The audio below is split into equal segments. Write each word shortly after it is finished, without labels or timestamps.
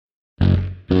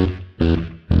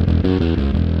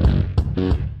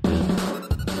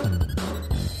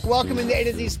Welcome into A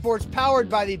to Z Sports, powered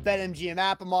by the BetMGM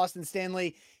app. I'm Austin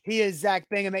Stanley. He is Zach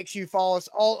Bingham. Make sure you follow us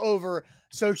all over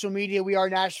social media. We are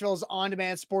Nashville's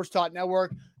on-demand sports talk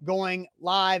network, going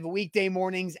live weekday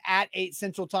mornings at 8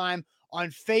 Central Time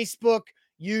on Facebook,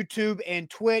 YouTube, and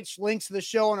Twitch. Links to the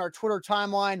show on our Twitter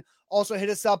timeline. Also hit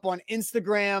us up on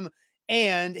Instagram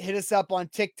and hit us up on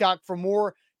TikTok for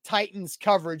more Titans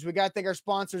coverage. We got to thank our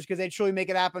sponsors because they truly make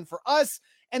it happen for us,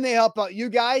 and they help out you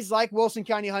guys, like Wilson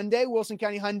County Hyundai.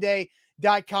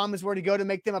 WilsonCountyHyundai.com is where to go to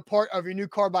make them a part of your new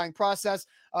car buying process.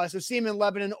 So see them in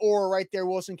Lebanon or right there,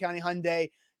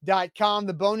 WilsonCountyHyundai.com.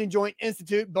 The Bone and Joint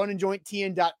Institute,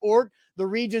 boneandjointtn.org, the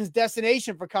region's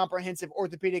destination for comprehensive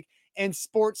orthopedic and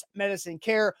sports medicine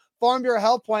care. Farm Bureau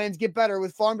Health Plans. Get better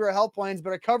with Farm Bureau Health Plans,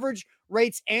 better coverage,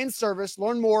 rates, and service.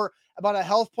 Learn more about a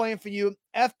health plan for you,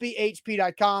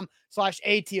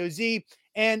 fbhp.com/ATOZ.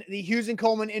 And the Hughes and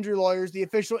Coleman Injury Lawyers, the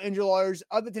official injury lawyers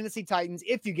of the Tennessee Titans.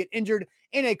 If you get injured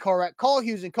in a car wreck, call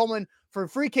Hughes and Coleman for a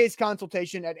free case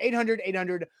consultation at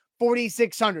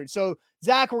 800-800-4600. So,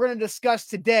 Zach, we're going to discuss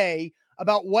today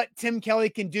about what Tim Kelly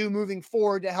can do moving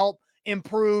forward to help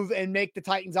improve and make the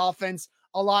Titans offense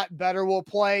a lot better. We'll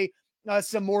play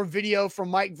some more video from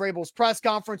Mike Vrabel's press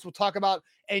conference. We'll talk about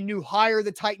a new hire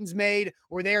the Titans made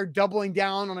where they are doubling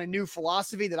down on a new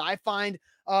philosophy that I find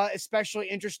especially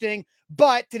interesting.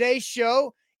 But today's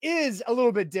show is a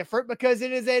little bit different because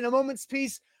it is a moment's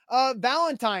piece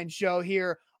Valentine's show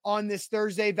here on this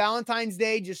Thursday. Valentine's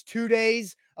Day, just 2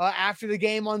 days after the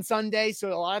game on Sunday.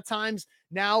 So a lot of times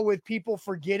now with people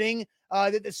forgetting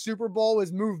that the Super Bowl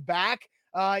was moved back,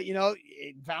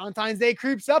 Valentine's Day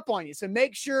creeps up on you. So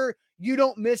make sure you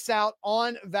don't miss out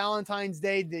on Valentine's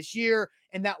Day this year.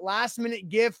 And that last minute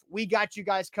gift, we got you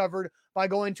guys covered by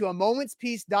going to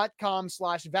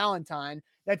amomentspeace.com/Valentine.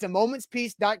 That's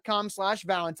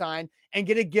amomentspeace.com/Valentine and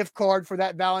get a gift card for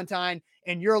that Valentine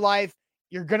in your life.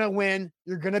 You're going to win.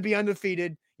 You're going to be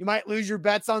undefeated. You might lose your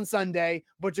bets on Sunday,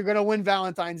 but you're going to win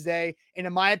Valentine's Day. And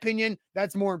in my opinion,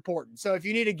 that's more important. So if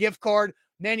you need a gift card,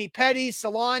 mani-pedi,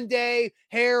 salon day,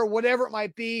 hair, whatever it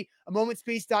might be,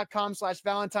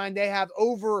 amomentspeace.com/Valentine. They have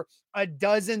over a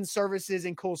dozen services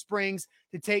in Cool Springs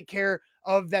to take care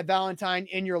of that Valentine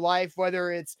in your life,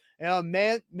 whether it's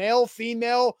male,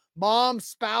 female, mom,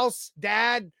 spouse,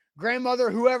 dad, grandmother,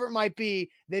 whoever it might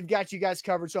be, they've got you guys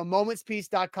covered. So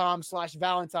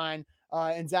amomentspeace.com/Valentine.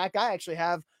 And Zach, I actually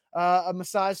have a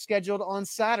massage scheduled on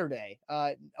Saturday,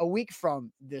 a week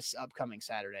from this upcoming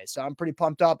Saturday. So I'm pretty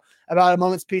pumped up about A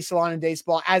Moment's Peace Salon and Day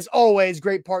Spa. As always,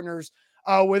 great partners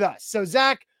with us. So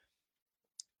Zach,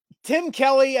 Tim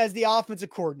Kelly as the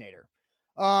offensive coordinator.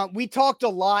 We talked a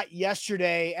lot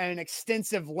yesterday at an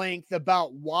extensive length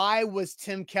about why was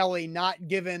Tim Kelly not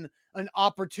given an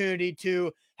opportunity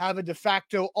to have a de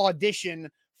facto audition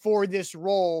for this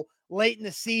role late in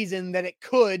the season, that it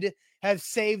could have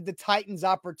saved the Titans'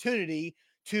 opportunity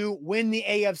to win the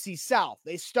AFC South.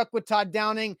 They stuck with Todd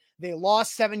Downing. They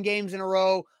lost 7 games in a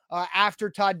row after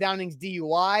Todd Downing's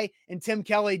DUI, and Tim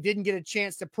Kelly didn't get a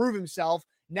chance to prove himself.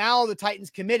 Now the Titans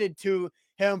committed to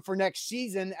him for next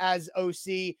season as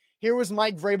OC. Here was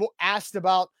Mike Vrabel asked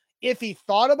about if he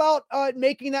thought about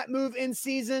making that move in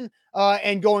season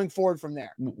and going forward from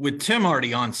there. With Tim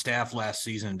already on staff last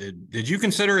season, did you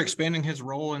consider expanding his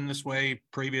role in this way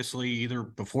previously, either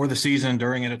before the season,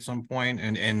 during it at some point?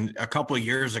 And a couple of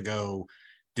years ago,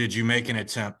 did you make an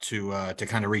attempt to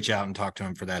kind of reach out and talk to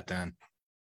him for that then?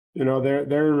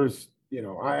 There was,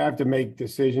 I have to make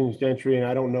decisions, Gentry, and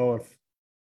I don't know if,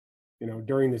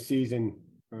 during the season,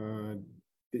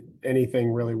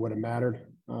 anything really would have mattered.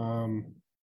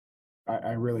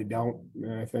 I really don't.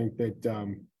 And I think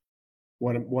that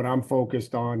what I'm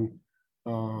focused on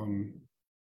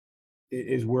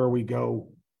is where we go,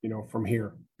 from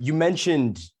here. You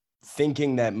mentioned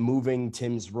thinking that moving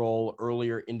Tim's role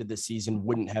earlier into the season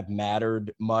wouldn't have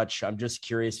mattered much. I'm just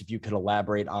curious if you could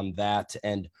elaborate on that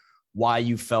and why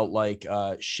you felt like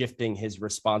shifting his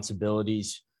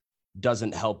responsibilities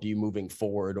doesn't help you moving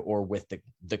forward or with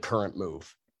the current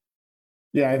move.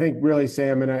 Yeah, I think really,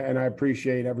 Sam, and I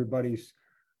appreciate everybody's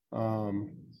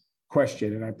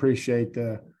question, and I appreciate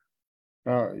the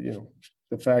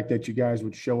fact that you guys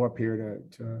would show up here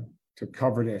to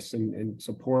cover this and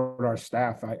support our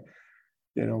staff.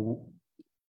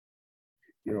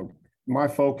 My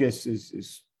focus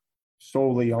is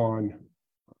solely on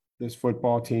this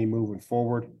football team moving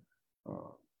forward,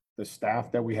 the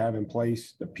staff that we have in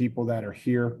place, the people that are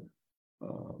here,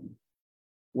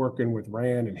 working with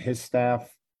Rand and his staff.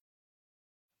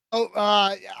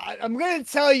 I'm going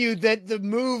to tell you that the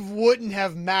move wouldn't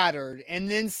have mattered. And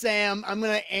then, Sam, I'm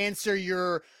going to answer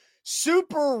your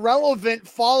super relevant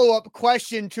follow-up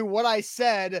question to what I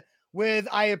said with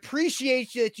I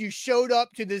appreciate that you showed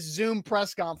up to this Zoom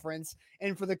press conference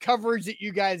and for the coverage that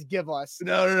you guys give us.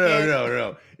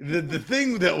 No. The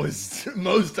thing that was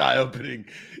most eye-opening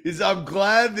is I'm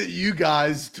glad that you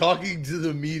guys talking to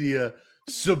the media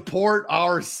support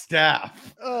our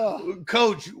staff.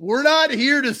 Coach, we're not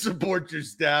here to support your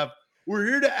staff. We're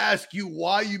here to ask you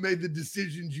why you made the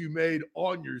decisions you made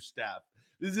on your staff.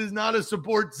 This is not a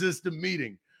support system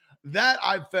meeting. That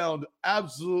I found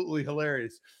absolutely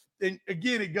hilarious. And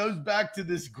again, it goes back to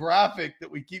this graphic that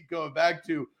we keep going back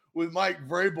to with Mike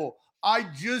Vrabel. I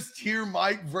just hear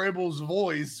Mike Vrabel's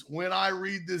voice when I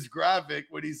read this graphic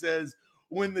when he says,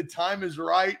 when the time is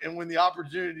right and when the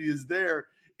opportunity is there.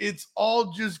 It's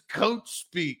all just coach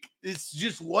speak. It's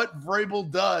just what Vrabel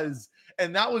does.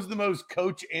 And that was the most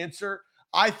coach answer.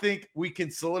 I think we can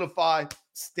solidify,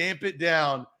 stamp it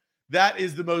down. That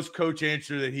is the most coach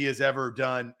answer that he has ever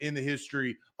done in the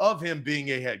history of him being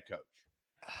a head coach.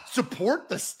 Support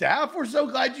the staff. We're so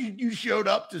glad you showed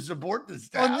up to support the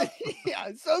staff. Yeah,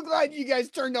 so glad you guys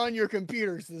turned on your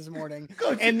computers this morning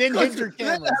Coach, and then hit your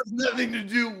cameras. That has nothing to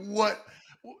do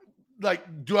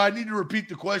do I need to repeat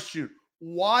the question?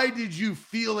 Why did you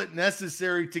feel it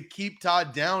necessary to keep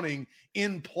Todd Downing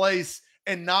in place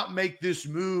and not make this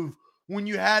move when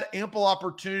you had ample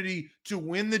opportunity to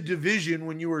win the division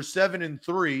when you were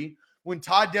 7-3, when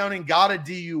Todd Downing got a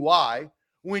DUI,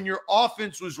 when your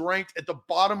offense was ranked at the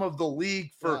bottom of the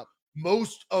league for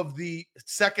most of the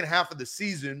second half of the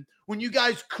season, when you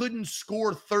guys couldn't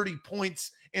score 30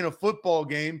 points in a football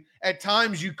game? At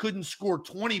times you couldn't score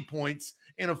 20 points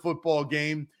in a football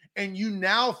game. And you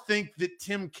now think that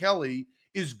Tim Kelly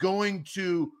is going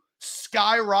to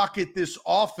skyrocket this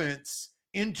offense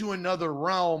into another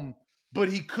realm, but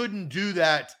he couldn't do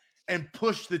that and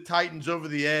push the Titans over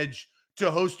the edge to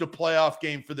host a playoff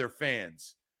game for their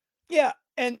fans. Yeah,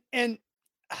 and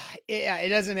yeah, it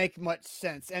doesn't make much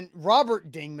sense. And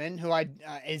Robert Dingman, who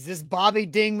is this Bobby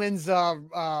Dingman's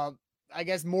I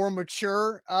guess more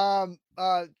mature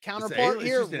counterpart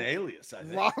here? It's just an alias, I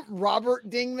think. Robert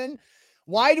Dingman.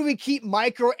 Why do we keep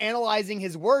microanalyzing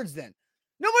his words then?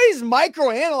 Nobody's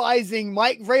microanalyzing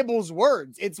Mike Vrabel's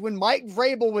words. It's when Mike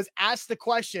Vrabel was asked the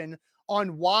question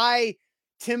on why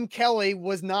Tim Kelly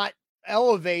was not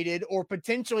elevated or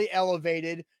potentially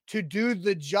elevated to do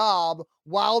the job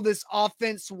while this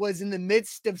offense was in the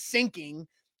midst of sinking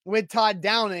with Todd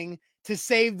Downing to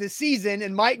save the season.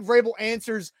 And Mike Vrabel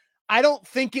answers, I don't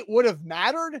think it would have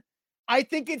mattered. I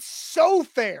think it's so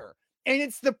fair. And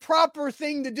it's the proper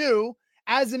thing to do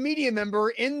as a media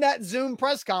member in that Zoom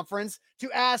press conference to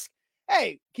ask,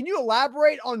 hey, can you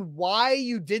elaborate on why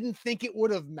you didn't think it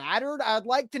would have mattered? I'd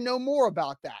like to know more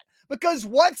about that. Because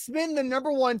what's been the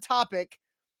number one topic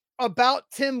about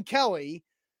Tim Kelly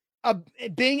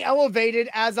being elevated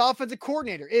as offensive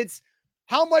coordinator? It's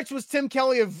how much was Tim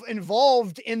Kelly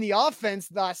involved in the offense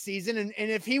last season? And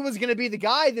if he was going to be the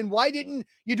guy, then why didn't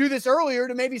you do this earlier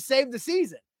to maybe save the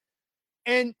season?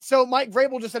 And so Mike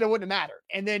Vrabel just said it wouldn't matter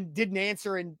and then didn't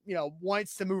answer and,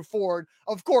 wants to move forward.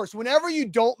 Of course, whenever you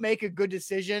don't make a good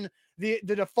decision, the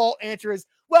default answer is,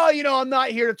 well, I'm not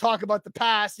here to talk about the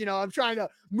past. I'm trying to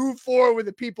move forward with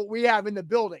the people we have in the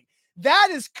building. That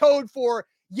is code for,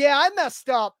 yeah, I messed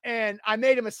up and I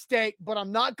made a mistake, but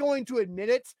I'm not going to admit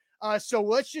it. So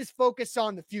let's just focus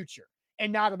on the future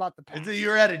and not about the past.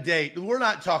 You're at a date. We're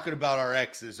not talking about our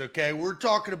exes, okay? We're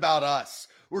talking about us.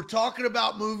 We're talking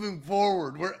about moving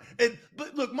forward.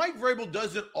 But look, Mike Vrabel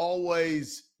doesn't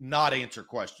always not answer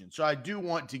questions. So I do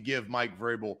want to give Mike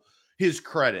Vrabel his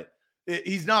credit.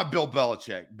 He's not Bill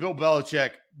Belichick. Bill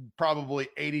Belichick probably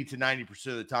 80 to 90%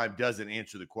 of the time doesn't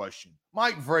answer the question.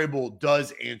 Mike Vrabel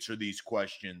does answer these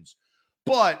questions.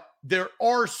 But there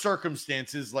are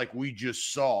circumstances like we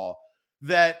just saw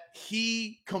that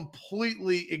he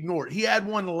completely ignored. He had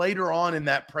one later on in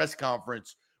that press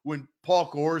conference when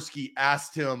Paul Kowarski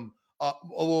asked him a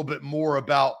little bit more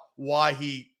about why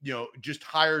he, just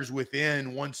hires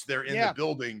within once they're in the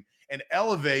building and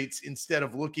elevates instead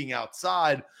of looking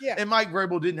outside. Yeah. And Mike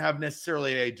Vrabel didn't have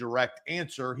necessarily a direct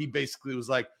answer. He basically was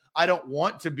like, I don't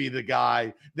want to be the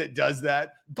guy that does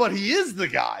that, but he is the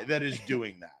guy that is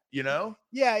doing that,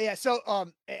 Yeah. So,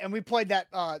 and we played that,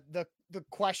 the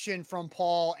question from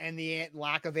Paul and the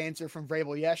lack of answer from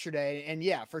Vrabel yesterday. And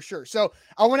yeah, for sure. So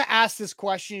I want to ask this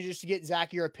question just to get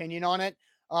Zach, your opinion on it.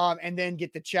 And then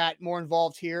get the chat more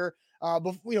involved here.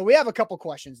 But we have a couple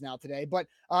questions now today, but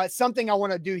something I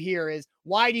want to do here is,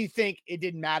 why do you think it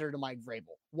didn't matter to Mike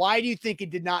Vrabel? Why do you think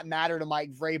it did not matter to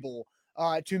Mike Vrabel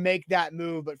to make that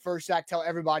move? But first, Zach, tell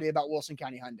everybody about Wilson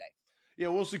County Hyundai. Yeah,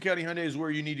 Wilson County Hyundai is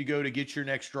where you need to go to get your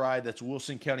next ride. That's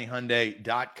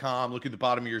wilsoncountyhyundai.com. Look at the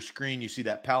bottom of your screen. You see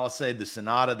that Palisade, the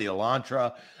Sonata, the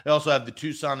Elantra. They also have the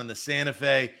Tucson and the Santa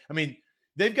Fe. I mean,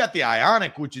 they've got the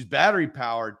Ioniq, which is battery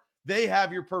powered. They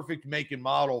have your perfect make and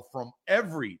model, from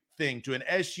everything to an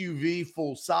SUV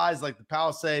full size like the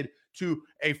Palisade to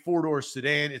a four-door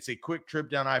sedan. It's a quick trip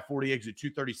down I-40 exit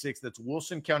 236. That's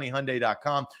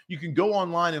wilsoncountyhyundai.com. You can go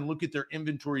online and look at their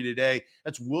inventory today.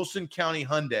 That's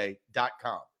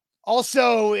wilsoncountyhyundai.com.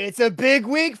 Also, it's a big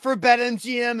week for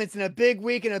BetMGM. It's in a big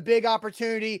week and a big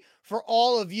opportunity for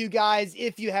all of you guys.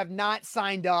 If you have not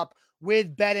signed up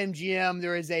with BetMGM,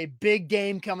 there is a big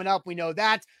game coming up. We know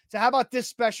that. So how about this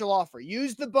special offer?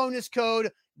 Use the bonus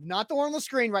code, not the one on the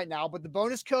screen right now, but the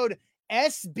bonus code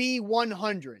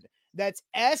SB100. That's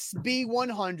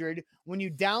SB100. When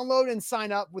you download and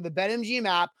sign up with the BetMGM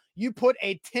app, you put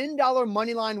a $10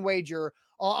 moneyline wager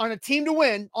on a team to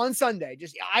win on Sunday.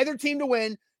 Just either team to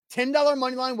win, $10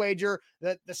 moneyline wager.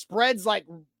 The spread's like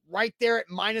right there at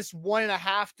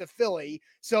 -1.5 to Philly.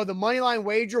 So the moneyline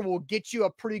wager will get you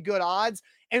a pretty good odds.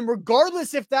 And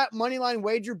regardless if that moneyline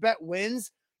wager bet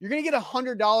wins, you're going to get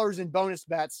 $100 in bonus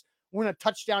bets when a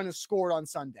touchdown is scored on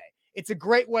Sunday. It's a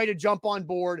great way to jump on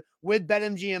board with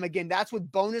BetMGM. Again, that's with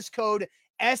bonus code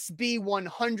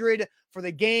SB100 for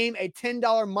the game. A $10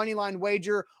 moneyline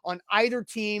wager on either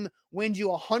team wins you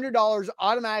 $100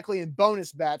 automatically in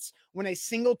bonus bets when a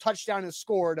single touchdown is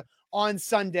scored on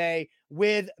Sunday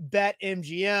with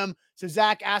BetMGM. So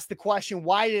Zach asked the question,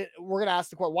 why did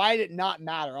it not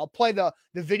matter? I'll play the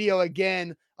video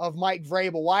again of Mike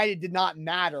Vrabel. Why it did not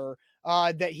matter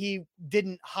that he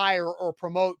didn't hire or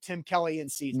promote Tim Kelly in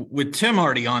season. With Tim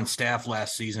already on staff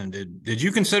last season, did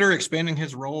you consider expanding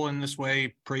his role in this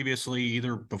way previously,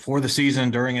 either before the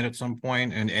season, during it at some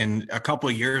point, and a couple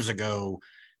of years ago,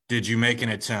 did you make an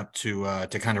attempt to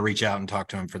kind of reach out and talk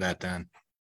to him for that then?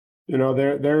 You know,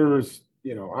 there's,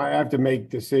 you know, I have to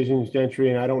make decisions, Gentry,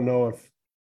 and I don't know if,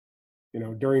 you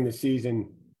know, during the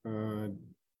season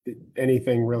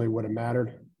anything really would have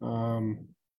mattered.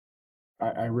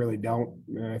 I really don't.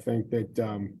 And I think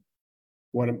that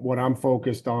what I'm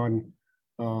focused on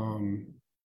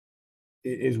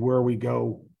is where we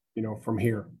go, you know, from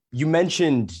here. You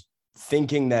mentioned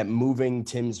thinking that moving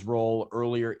Tim's role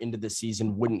earlier into the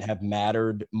season wouldn't have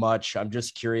mattered much. I'm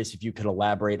just curious if you could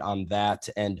elaborate on that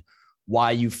and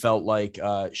why you felt like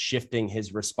shifting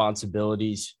his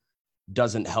responsibilities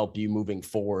doesn't help you moving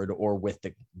forward or with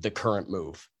the current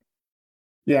move.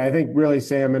 Yeah, I think really,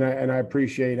 Sam, and I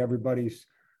appreciate everybody's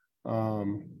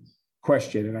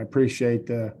question, and I appreciate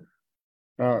the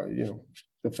you know,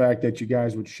 the fact that you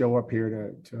guys would show up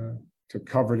here to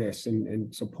cover this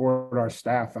and support our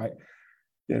staff.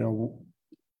 You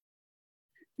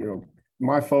know,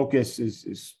 my focus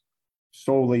is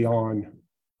solely on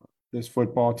this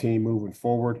football team moving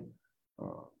forward,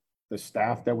 the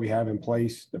staff that we have in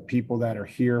place, the people that are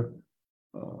here.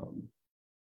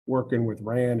 Working with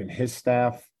Rand and his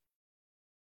staff.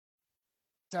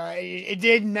 It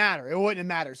didn't matter. It wouldn't have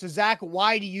mattered. So, Zach,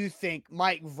 why do you think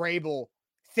Mike Vrabel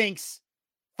thinks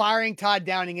firing Todd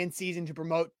Downing in season to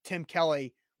promote Tim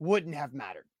Kelly wouldn't have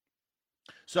mattered?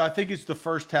 So I think it's the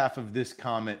first half of this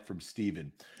comment from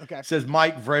Steven. Okay. It says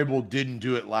Mike Vrabel didn't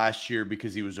do it last year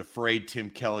because he was afraid Tim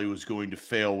Kelly was going to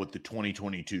fail with the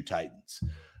 2022 Titans.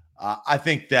 I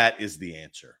think that is the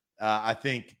answer. I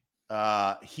think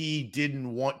he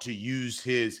didn't want to use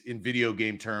his, in video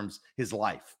game terms, his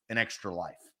life, an extra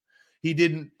life. He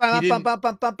didn't right.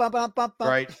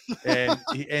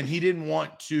 And he didn't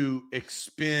want to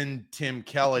expend Tim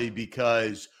Kelly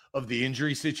because of the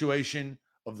injury situation,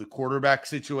 of the quarterback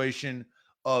situation,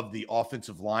 of the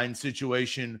offensive line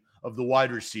situation, of the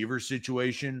wide receiver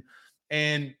situation.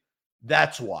 And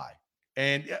that's why.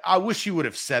 And I wish he would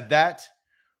have said that,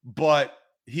 but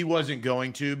he wasn't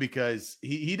going to, because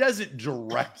he doesn't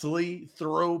directly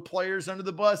throw players under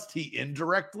the bus. He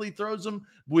indirectly throws them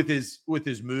with his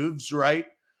moves, right?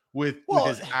 With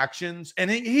his actions. And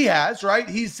he has, right?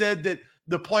 He said that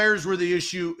the players were the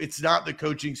issue. It's not the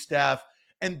coaching staff.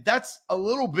 And that's a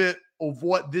little bit of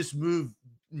what this move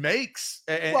makes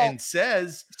and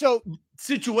says. So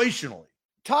situationally,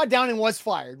 Todd Downing was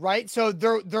fired, right? So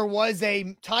there was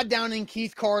a Todd Downing,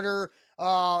 Keith Carter,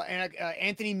 and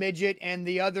Anthony Midget, and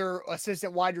the other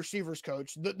assistant wide receivers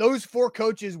coach. Those four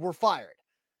coaches were fired,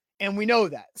 and we know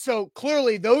that. So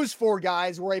clearly those four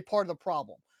guys were a part of the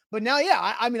problem. But now,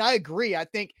 yeah, I mean, I agree. I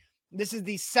think this is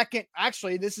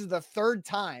the third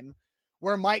time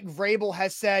where Mike Vrabel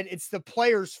has said it's the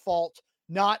players' fault,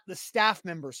 not the staff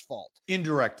members' fault.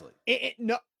 Indirectly.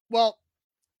 Well,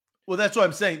 Well, that's what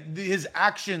I'm saying. His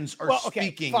actions are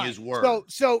speaking fine. his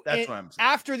words. So that's what I'm saying.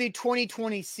 After the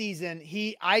 2020 season,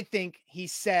 I think he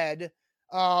said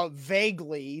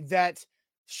vaguely that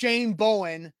Shane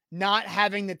Bowen not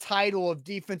having the title of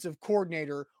defensive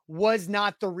coordinator was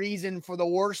not the reason for the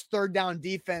worst third down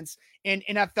defense in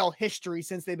NFL history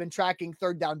since they've been tracking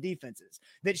third down defenses.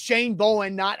 That Shane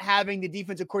Bowen not having the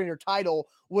defensive coordinator title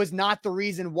was not the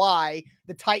reason why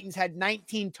the Titans had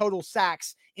 19 total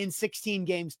sacks in 16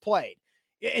 games played.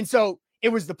 And so it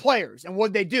was the players. And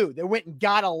what they do? They went and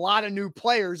got a lot of new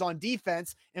players on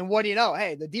defense. And what do you know?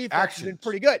 Hey, the defense has been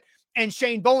pretty good. And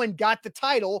Shane Bowen got the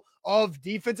title of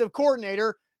defensive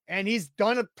coordinator, and he's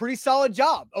done a pretty solid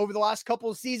job over the last couple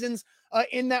of seasons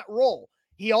in that role.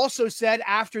 He also said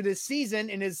after this season,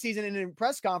 in his season-ending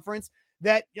press conference,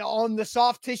 that on the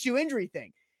soft tissue injury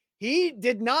thing, he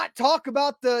did not talk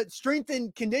about the strength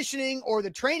and conditioning or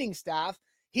the training staff.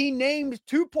 He named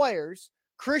two players,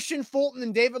 Christian Fulton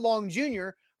and David Long Jr.,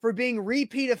 for being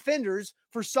repeat offenders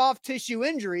for soft tissue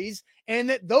injuries, and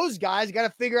that those guys got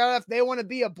to figure out if they want to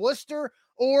be a blister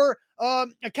or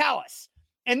a callus.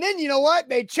 And then you know what?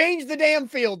 They changed the damn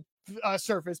field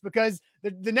surface because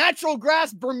the natural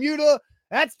grass Bermuda,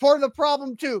 that's part of the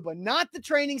problem too, but not the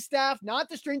training staff, not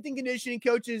the strength and conditioning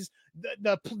coaches,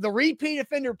 the repeat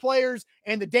offender players,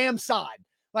 and the damn sod.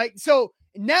 Like, so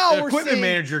now the equipment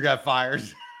manager got fired.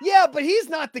 Yeah, but he's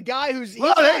not the guy who's.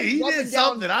 Well, hey, he did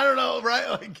something. I don't know, right?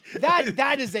 Like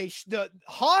that is the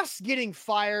Haas getting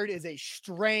fired is a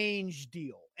strange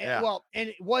deal. And,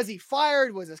 and was he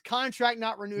fired? Was his contract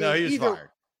not renewed? No, he was fired.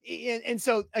 And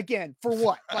so again, for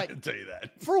what? Like, I can tell you that.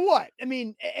 For what? I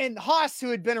mean, and Haas, who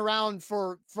had been around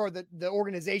for the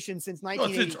organization since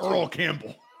 1982. Since Earl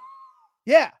Campbell.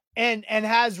 Yeah, and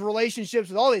has relationships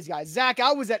with all these guys. Zach,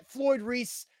 I was at Floyd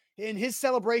Reese in his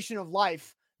celebration of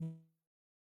life.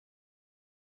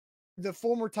 The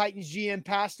former Titans GM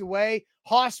passed away.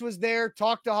 Haas was there,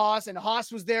 talked to Haas, and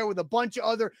Haas was there with a bunch of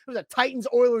other. It was a Titans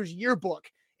Oilers yearbook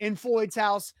in Floyd's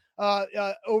house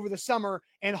over the summer,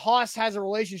 and Haas has a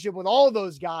relationship with all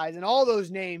those guys and all those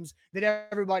names that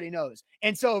everybody knows.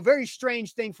 And so, a very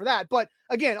strange thing for that. But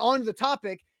again, on to the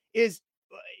topic is,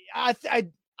 I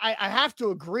have to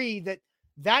agree that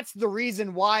that's the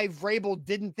reason why Vrabel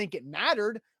didn't think it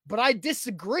mattered. But I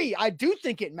disagree. I do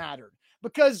think it mattered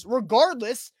because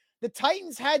regardless, the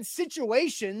Titans had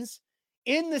situations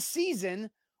in the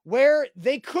season where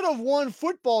they could have won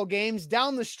football games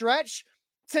down the stretch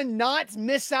to not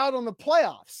miss out on the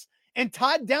playoffs. And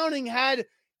Todd Downing had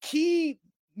key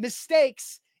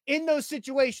mistakes in those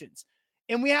situations.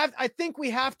 And I think we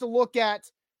have to look at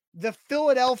the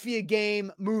Philadelphia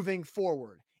game moving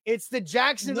forward. It's the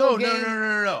Jacksonville game.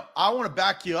 No. I want to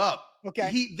back you up.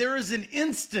 Okay. There is an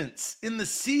instance in the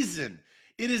season.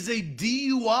 It is a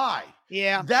DUI.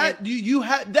 Yeah. That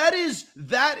is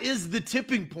the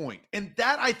tipping point. And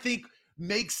that, I think,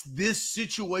 makes this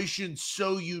situation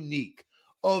so unique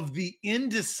of the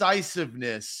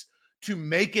indecisiveness to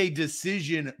make a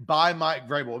decision by Mike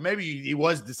Vrabel. Maybe he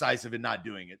was decisive in not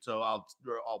doing it, so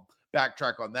I'll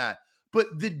backtrack on that.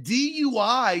 But the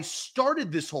DUI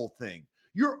started this whole thing.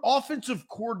 Your offensive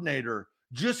coordinator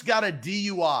just got a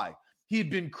DUI. He had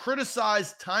been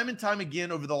criticized time and time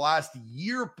again over the last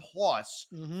year plus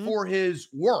for his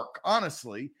work,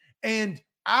 honestly. And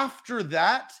after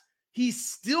that, he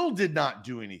still did not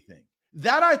do anything.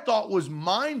 That I thought was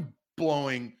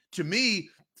mind-blowing to me.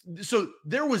 So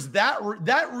there was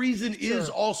that reason is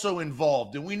also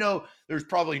involved. And we know there's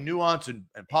probably nuance and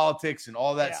politics and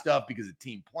all that stuff because of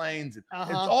team planes and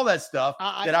all that stuff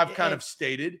that I've kind of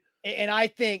stated. And I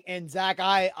think, and Zach,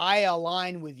 I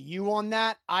align with you on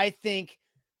that. I think,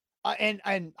 and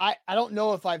I don't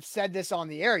know if I've said this on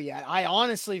the air yet. I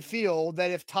honestly feel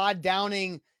that if Todd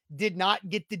Downing did not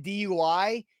get the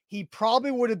DUI, he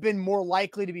probably would have been more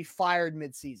likely to be fired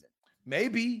midseason.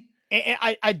 Maybe. And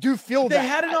I do feel they that. They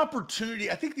had an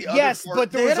opportunity. I think the other part,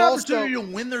 but there they was had an also, opportunity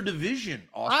to win their division.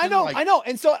 Austin. I know.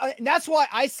 And so and that's why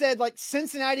I said, like,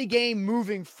 Cincinnati game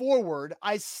moving forward,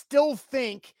 I still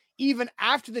think even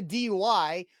after the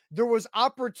DUI, there was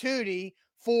opportunity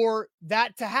for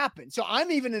that to happen. So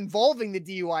I'm even involving the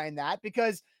DUI in that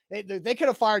because they could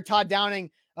have fired Todd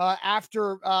Downing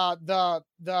after the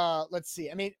let's see.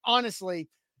 I mean, honestly,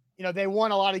 you know, they won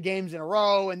a lot of games in a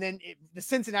row, and then the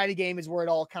Cincinnati game is where it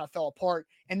all kind of fell apart,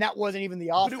 and that wasn't even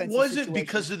the offense. But it wasn't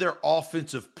because of their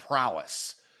offensive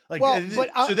prowess. Like,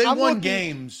 so they won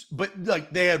games, but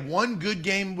like they had one good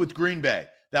game with Green Bay.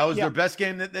 That was their best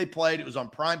game that they played. It was on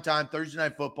primetime Thursday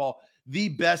Night Football, the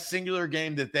best singular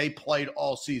game that they played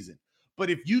all season. But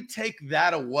if you take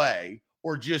that away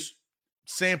or just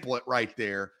sample it right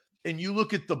there, and you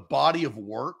look at the body of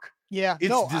work Yeah,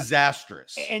 It's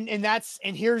disastrous. And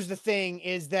here's the thing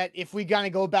is that if we kind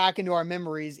of go back into our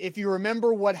memories, if you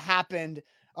remember what happened,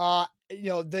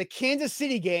 the Kansas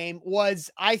City game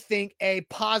was, I think, a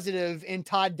positive in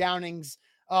Todd Downing's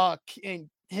in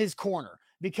his corner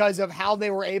because of how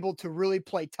they were able to really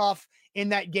play tough in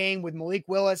that game with Malik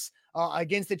Willis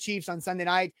against the Chiefs on Sunday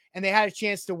night. And they had a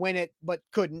chance to win it, but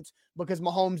couldn't because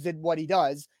Mahomes did what he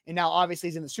does. And now obviously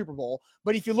he's in the Super Bowl.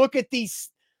 But if you look at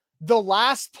the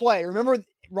last play, remember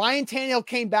Ryan Tannehill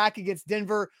came back against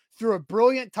Denver, threw a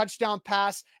brilliant touchdown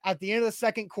pass at the end of the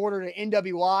second quarter to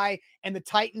NWI, and the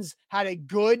Titans had a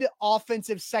good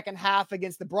offensive second half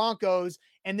against the Broncos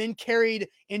and then carried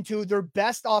into their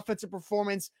best offensive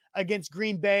performance against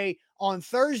Green Bay on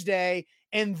Thursday,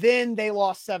 and then they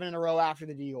lost 7 in a row after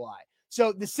the DUI.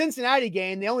 So the Cincinnati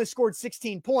game, they only scored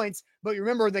 16 points, but you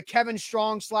remember the Kevin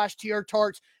Strong / T.R.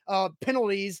 Tart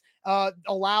penalties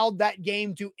allowed that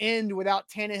game to end without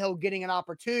Tannehill getting an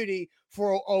opportunity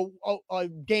for a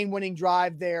game-winning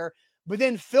drive there. But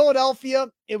then Philadelphia,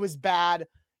 it was bad.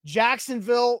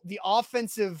 Jacksonville, the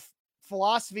offensive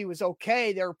philosophy was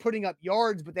okay. They were putting up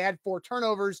yards, but they had 4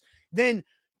 turnovers. Then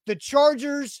the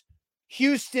Chargers,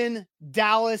 Houston,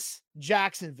 Dallas,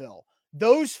 Jacksonville.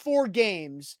 Those 4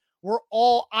 games were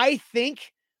all, I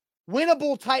think,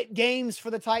 winnable type games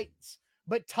for the Titans.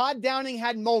 But Todd Downing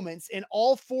had moments in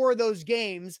all 4 of those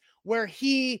games where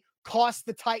he cost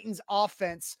the Titans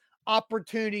offense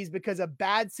opportunities because of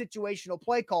bad situational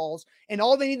play calls. And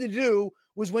all they needed to do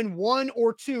was win 1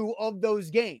 or 2 of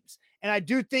those games. And I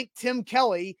do think Tim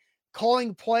Kelly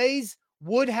calling plays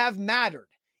would have mattered.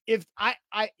 If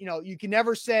you can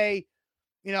never say,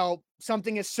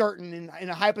 something is certain in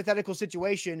a hypothetical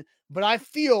situation, but I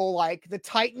feel like the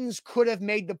Titans could have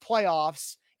made the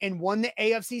playoffs and won the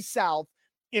AFC South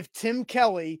if Tim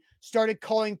Kelly started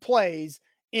calling plays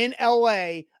in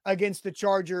LA against the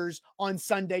Chargers on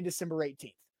Sunday, December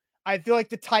 18th. I feel like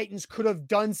the Titans could have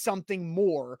done something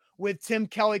more with Tim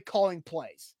Kelly calling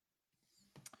plays.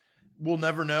 We'll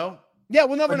never know. Yeah,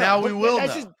 we'll never know. Now we will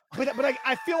know. But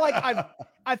I feel like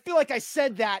I feel like I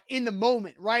said that in the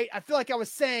moment, right? I feel like I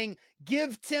was saying,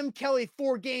 give Tim Kelly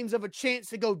 4 games of a chance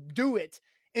to go do it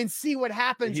and see what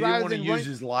happens. He didn't want to use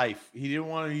his life. He didn't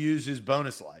want to use his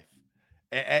bonus life.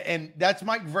 And that's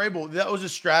Mike Vrabel. That was a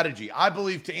strategy. I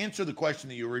believe, to answer the question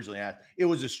that you originally asked, it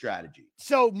was a strategy.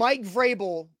 So Mike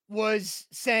Vrabel was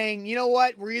saying, you know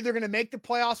what? We're either going to make the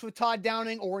playoffs with Todd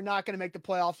Downing or we're not going to make the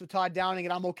playoffs with Todd Downing,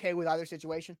 and I'm okay with either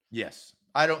situation. Yes.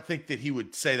 I don't think that he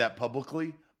would say that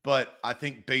publicly, but I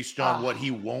think based on what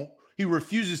he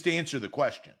refuses to answer the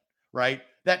question, right?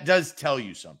 That does tell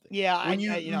you something. Yeah. When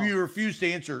you refuse to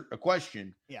answer a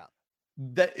question, yeah,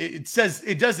 that it says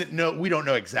it doesn't know. We don't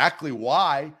know exactly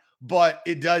why, but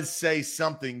it does say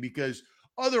something, because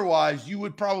otherwise you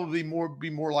would probably be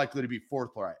more likely to be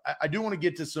forthright. I do want to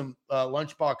get to some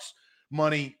lunchbox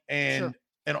money and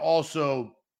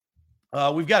also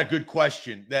we've got a good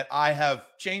question that I have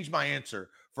changed my answer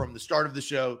from the start of the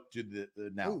show to the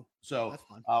now. Ooh, so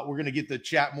we're going to get the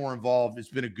chat more involved. It's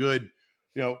been a good,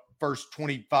 first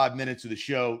 25 minutes of the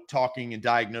show talking and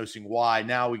diagnosing why.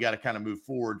 Now we got to kind of move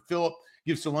forward. Philip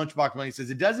gives to lunchbox money. He says,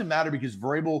 it doesn't matter because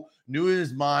Vrabel knew in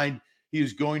his mind he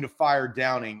was going to fire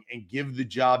Downing and give the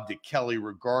job to Kelly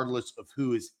regardless of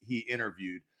who he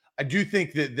interviewed. I do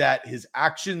think that his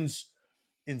actions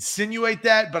insinuate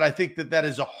that, but I think that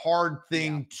is a hard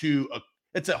thing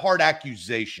it's a hard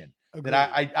accusation. Agreed.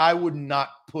 That I would not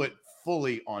put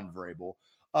fully on Vrabel.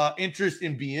 Interest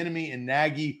in Bieniemy and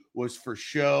Nagy was for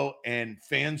show and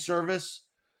fan service.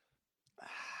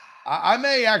 I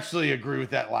may actually agree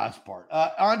with that last part.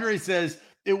 Andre says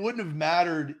it wouldn't have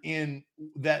mattered in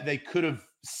that they could have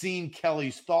seen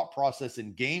Kelly's thought process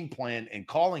and game plan and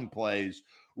calling plays.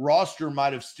 Roster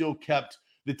might have still kept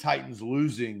the Titans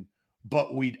losing,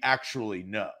 but we'd actually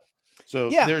know. So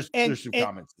there's some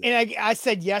comments there. And I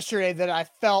said yesterday that I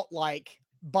felt like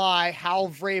by how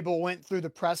Vrabel went through the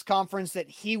press conference that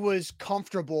he was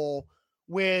comfortable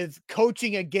with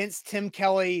coaching against Tim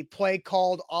Kelly play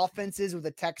called offenses with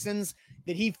the Texans,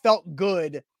 that he felt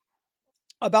good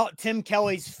about Tim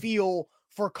Kelly's feel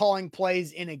for calling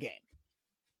plays in a game.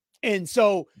 And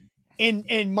so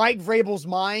in Mike Vrabel's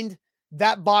mind,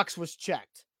 that box was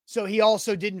checked. So he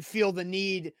also didn't feel the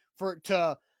need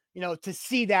to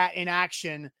see that in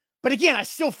action. But again, I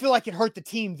still feel like it hurt the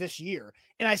team this year.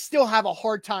 And I still have a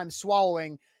hard time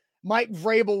swallowing Mike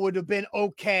Vrabel would have been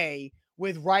okay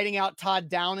with writing out Todd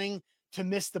Downing to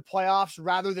miss the playoffs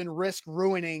rather than risk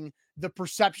ruining the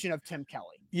perception of Tim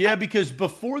Kelly. Yeah, because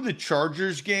before the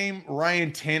Chargers game,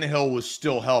 Ryan Tannehill was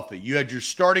still healthy. You had your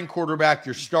starting quarterback,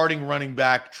 your starting running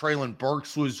back. Treylon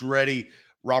Burks was ready.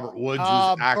 Robert Woods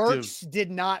was active. Burks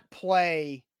did not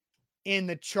play in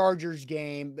the Chargers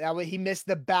game. He missed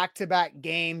the back-to-back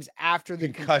games after the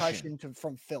concussion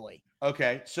from Philly.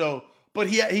 Okay, so but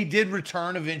he did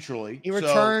return eventually. He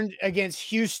returned against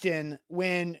Houston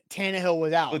when Tannehill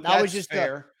was out. But that was just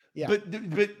fair. But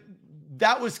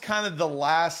that was kind of the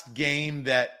last game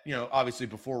that, obviously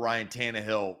before Ryan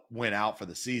Tannehill went out for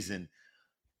the season.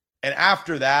 And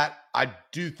after that, I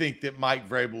do think that Mike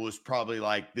Vrabel was probably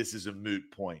like, this is a moot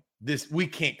point. We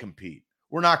can't compete.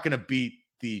 We're not going to beat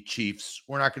the Chiefs.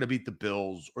 We're not going to beat the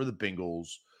Bills or the Bengals.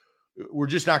 We're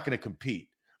just not going to compete.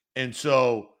 And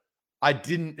so my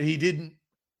opinion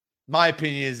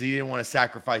is he didn't want to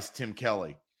sacrifice Tim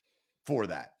Kelly for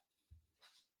that.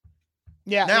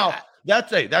 Yeah. Now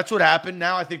that's what happened.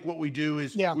 Now I think what we do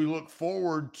is we look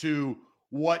forward to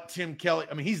what Tim Kelly,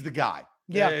 he's the guy.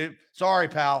 Yeah. Sorry,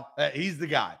 pal. He's the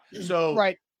guy. So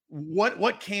right.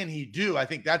 What can he do? I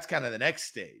think that's kind of the next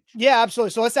stage. Yeah,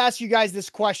 absolutely. So let's ask you guys this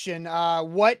question.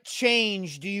 What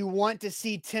change do you want to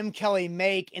see Tim Kelly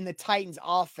make in the Titans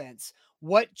offense?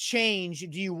 What change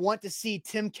do you want to see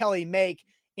Tim Kelly make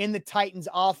in the Titans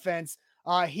offense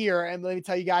here? And let me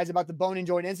tell you guys about the Bone and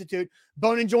Joint Institute,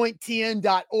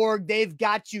 boneandjointtn.org. They've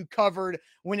got you covered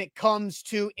when it comes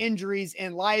to injuries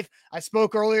in life. I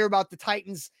spoke earlier about the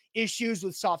Titans' issues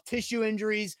with soft tissue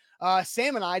injuries.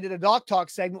 Sam and I did a Doc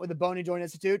Talk segment with the Bone and Joint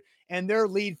Institute and their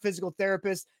lead physical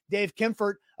therapist, Dave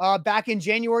Kimfort, back in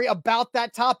January about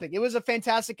that topic. It was a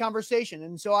fantastic conversation.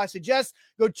 And so I suggest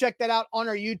go check that out on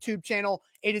our YouTube channel,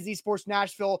 A to Z Sports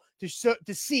Nashville,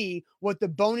 to see what the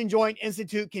Bone and Joint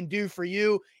Institute can do for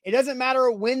you. It doesn't matter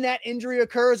when that injury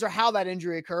occurs or how that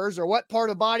injury occurs or what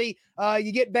part of body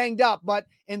you get banged up. But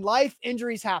in life,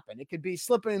 injuries happen. It could be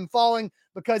slipping and falling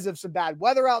because of some bad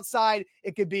weather outside.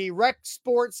 It could be rec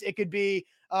sports. It could be,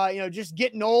 just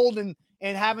getting old and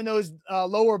having those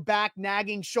lower back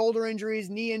nagging shoulder injuries,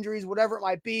 knee injuries, whatever it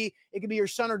might be. It could be your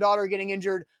son or daughter getting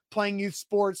injured playing youth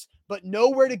sports, but know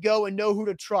where to go and know who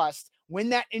to trust when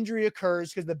that injury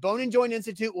occurs, because the Bone and Joint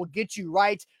Institute will get you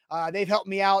right. They've helped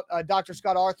me out. Dr.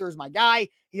 Scott Arthur is my guy.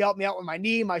 He helped me out with my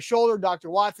knee, my shoulder. Dr.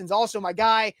 Watson's also my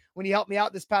guy when he helped me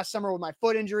out this past summer with my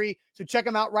foot injury. So check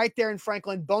him out right there in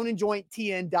Franklin,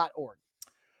 boneandjointtn.org.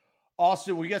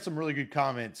 Austin, we got some really good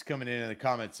comments coming in the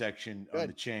comment section on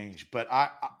the change, but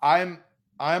I'm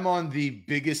on the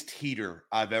biggest heater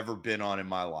I've ever been on in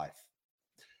my life.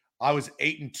 I was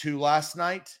 8-2 last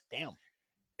night. Damn.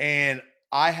 And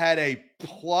I had a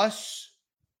plus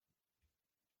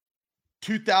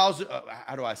 2000.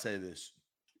 How do I say this?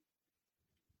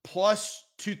 Plus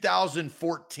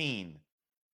 2014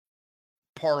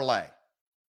 parlay.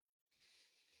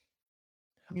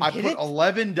 I put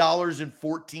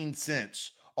 $11.14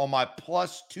 on my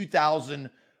plus 2000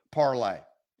 parlay.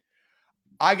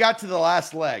 I got to the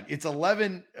last leg. It's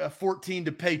 11.14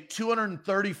 to pay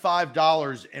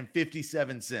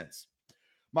 $235.57.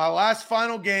 My last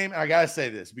final game, and I got to say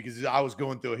this because I was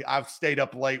going through it. I've stayed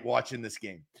up late watching this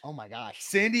game. Oh, my gosh.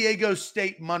 San Diego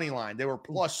State money line. They were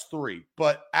 +3.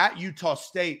 But at Utah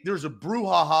State, there's a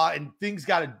brouhaha and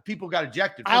people got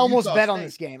ejected. I almost bet on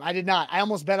this game. I did not. I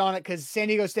almost bet on it because San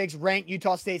Diego State's ranked.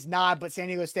 Utah State's not, but San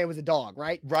Diego State was a dog,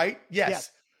 right? Right?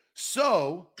 Yes.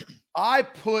 So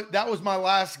that was my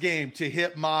last game to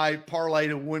hit my parlay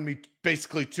to win me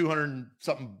basically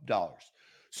 $200-something.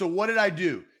 So what did I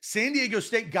do? San Diego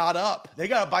State got up. They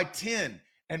got up by 10.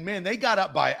 And, man, they got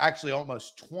up by actually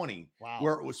almost 20,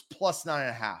 where it was plus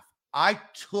 9.5. I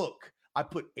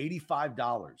put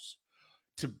 $85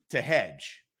 to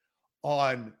hedge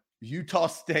on Utah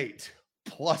State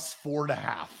plus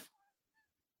 4.5.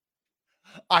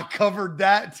 I covered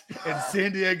that, and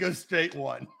San Diego State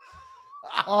won.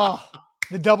 Oh,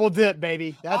 the double dip,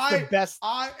 baby. That's the best.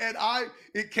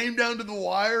 It came down to the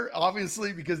wire,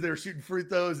 obviously, because they were shooting free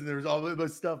throws and there was all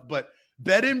this stuff. But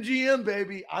BetMGM,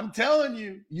 baby, I'm telling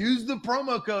you, use the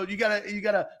promo code. You got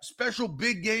a special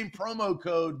big game promo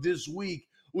code this week,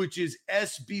 which is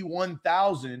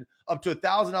SB1000, up to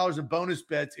 $1,000 in bonus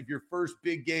bets if your first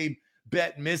big game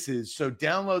bet misses. So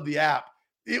download the app.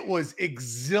 It was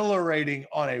exhilarating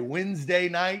on a Wednesday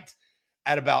night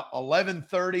at about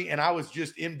 11:30, and I was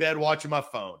just in bed watching my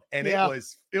phone, and it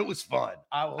was fun.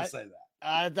 I will say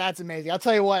that. That's amazing. I'll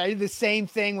tell you what, I did the same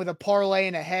thing with a parlay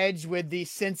and a hedge with the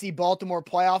Cincy Baltimore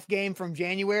playoff game from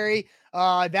January.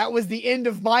 That was the end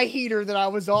of my heater that I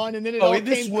was on, and then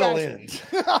this will end.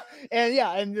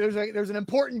 and there's an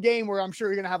important game where I'm sure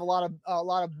you're going to have a lot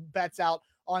of bets out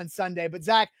on Sunday. But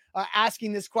Zach,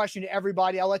 asking this question to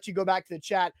everybody, I'll let you go back to the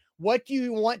chat. What do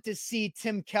you want to see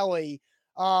Tim Kelly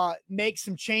make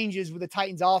some changes with the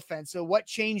Titans offense? So what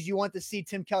change do you want to see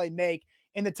Tim Kelly make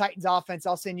in the Titans offense?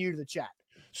 I'll send you to the chat.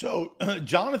 So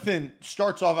Jonathan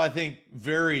starts off, I think,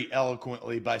 very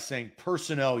eloquently by saying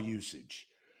personnel usage.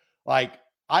 Like,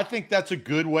 I think that's a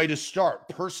good way to start.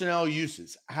 Personnel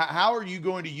uses. How are you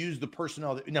going to use the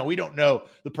personnel? Now, we don't know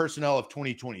the personnel of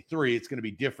 2023. It's going to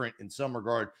be different in some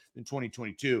regard than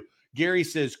 2022. Gary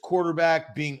says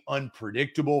quarterback being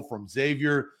unpredictable from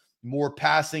Xavier, more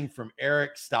passing from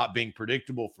Eric, stop being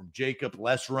predictable from Jacob,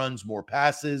 less runs, more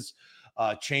passes,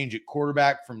 change at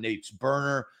quarterback from Nate's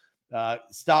Burner.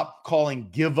 Stop calling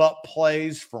give up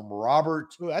plays from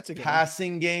Robert. Ooh, that's a good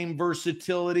passing game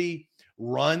versatility.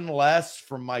 Run less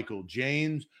from Michael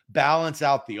James, balance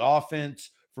out the offense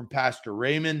from Pastor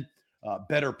Raymond,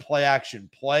 better play action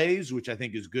plays, which I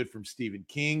think is good from Stephen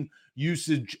King,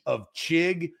 usage of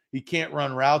Chig. He can't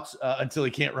run routes until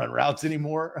he can't run routes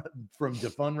anymore from the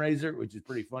fundraiser, which is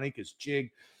pretty funny because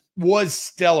Chig was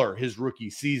stellar his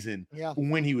rookie season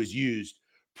when he was used.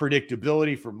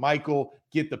 Predictability from Michael,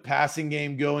 get the passing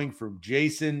game going from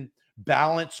Jason,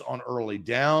 balance on early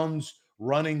downs,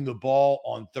 running the ball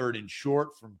on 3rd and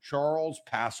short from Charles,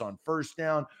 pass on 1st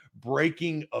down,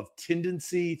 breaking of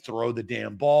tendency, throw the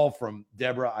damn ball from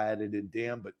Deborah. I added in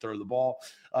damn, but throw the ball.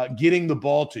 Getting the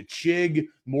ball to Chig,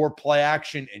 more play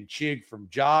action and Chig from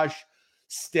Josh.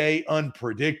 Stay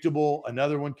unpredictable.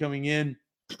 Another one coming in.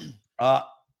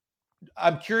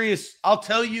 I'm curious. I'll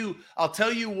tell you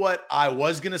what I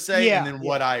was going to say and then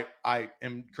what I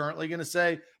am currently going to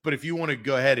say. But if you want to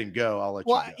go ahead and go, I'll let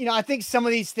you go. You know, I think some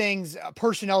of these things,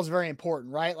 personnel is very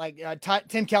important, right? Like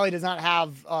Tim Kelly does not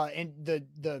have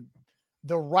the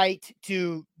right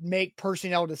to make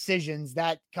personnel decisions.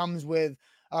 That comes with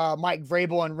Mike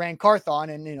Vrabel and Rand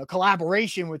Carthon, and you know,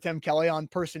 collaboration with Tim Kelly on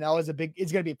personnel is going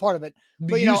to be a part of it.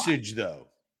 But usage, though,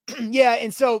 yeah,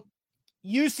 and so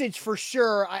usage for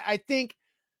sure. I think,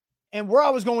 and where I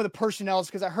was going with the personnel is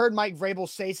because I heard Mike Vrabel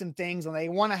say some things, and they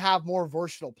want to have more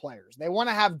versatile players. They want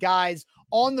to have guys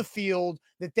on the field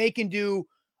that they can do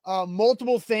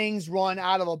multiple things, run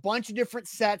out of a bunch of different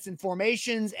sets and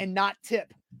formations and not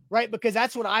tip, right? Because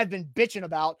that's what I've been bitching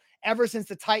about ever since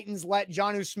the Titans let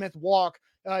Jonnu Smith walk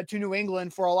to New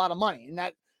England for a lot of money. And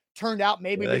that turned out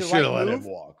maybe they the should right have let move.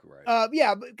 him walk, right?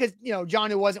 Yeah, because, you know,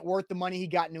 Jonnu wasn't worth the money he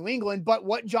got in New England. But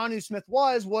what Jonnu Smith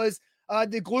was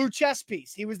the glue chess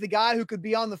piece. He was the guy who could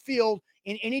be on the field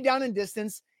in any down and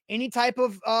distance, any type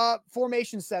of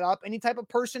formation setup, any type of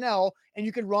personnel, and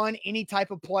you could run any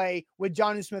type of play with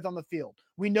Jonnu Smith on the field.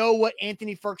 We know what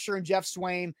Anthony Ferkshire and Jeff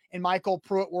Swaim and Michael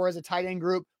Pruitt were as a tight end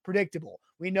group, predictable.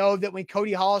 We know that when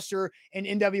Cody Hollister and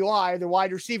NWI, the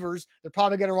wide receivers, they're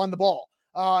probably going to run the ball.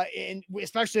 And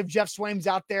especially if Jeff Swaim's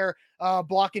out there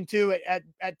blocking too at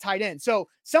tight end. So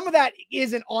some of that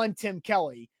isn't on Tim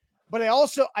Kelly. But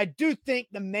I do think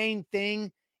the main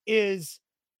thing is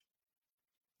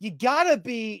you got to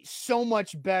be so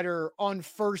much better on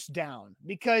 1st down,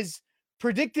 because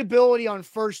predictability on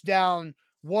 1st down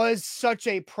was such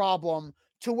a problem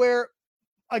to where,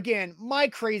 again, my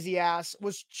crazy ass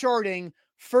was charting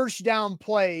 1st down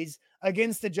plays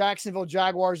against the Jacksonville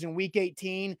Jaguars in week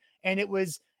 18. And it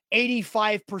was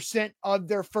 85% of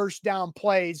their 1st down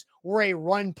plays were a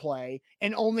run play,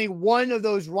 and only one of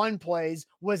those run plays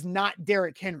was not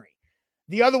Derrick Henry.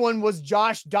 The other one was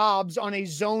Josh Dobbs on a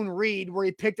zone read where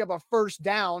he picked up a 1st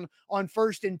down on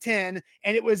 1st and 10,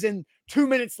 and it was in 2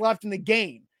 minutes left in the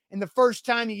game. And the first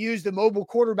time you used the mobile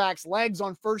quarterback's legs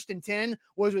on 1st and 10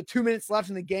 was with 2 minutes left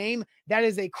in the game. That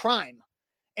is a crime.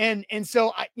 And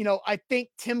so I think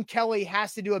Tim Kelly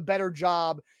has to do a better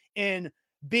job in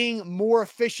being more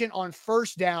efficient on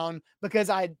 1st down, because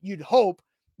you'd hope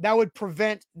that would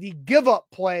prevent the give up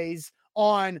plays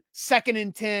on 2nd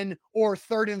and 10 or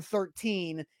 3rd and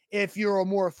 13 if you're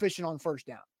more efficient on 1st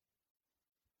down.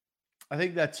 I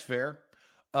think that's fair.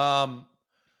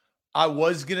 I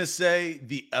was going to say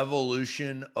the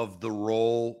evolution of the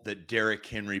role that Derrick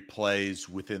Henry plays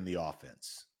within the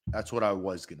offense. That's what I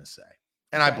was going to say.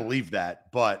 And I believe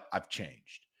that, but I've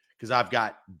changed because I've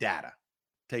got data.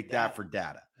 Take that for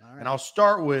data. Right. And I'll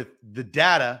start with the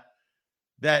data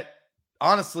that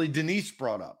honestly Denise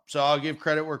brought up. So I'll give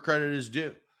credit where credit is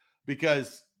due,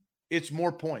 because it's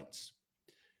more points.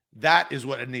 That is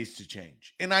what it needs to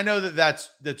change. And I know that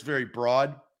that's very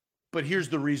broad, but here's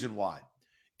the reason why.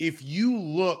 If you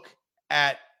look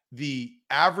at the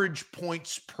average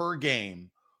points per game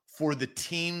for the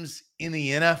teams in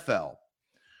the NFL,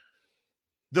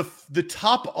 the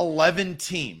top 11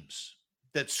 teams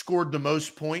that scored the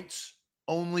most points,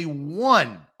 only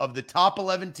one of the top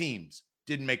 11 teams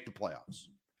didn't make the playoffs.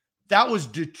 That was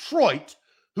Detroit,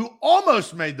 who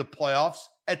almost made the playoffs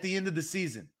at the end of the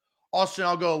season. Austin,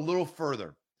 I'll go a little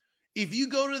further. If you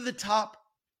go to the top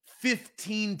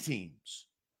 15 teams,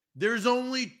 there's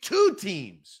only 2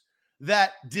 teams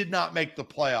that did not make the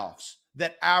playoffs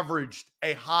that averaged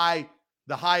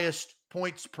the highest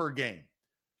points per game.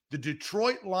 The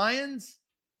Detroit Lions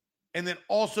and then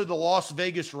also the Las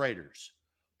Vegas Raiders.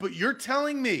 But you're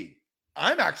telling me,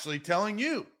 I'm actually telling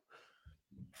you,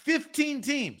 15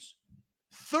 teams,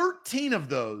 13 of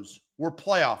those were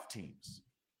playoff teams.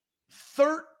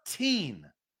 13.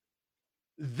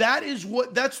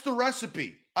 That's the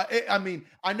recipe. I mean,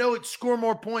 I know it's score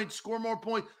more points,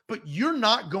 but you're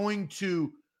not going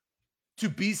to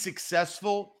be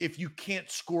successful if you can't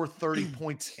score 30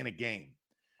 points in a game.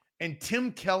 And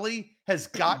Tim Kelly has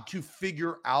got to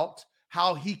figure out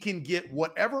how he can get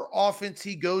whatever offense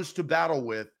he goes to battle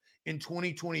with in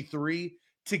 2023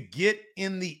 to get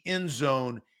in the end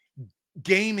zone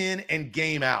game in and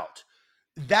game out.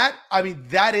 That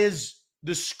is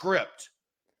the script.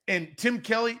 And Tim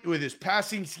Kelly, with his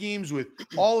passing schemes, with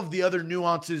all of the other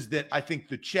nuances that I think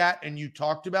the chat and you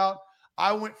talked about,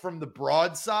 I went from the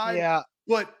broad side. Yeah.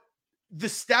 But the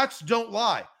stats don't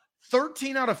lie.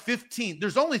 13 out of 15.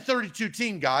 There's only 32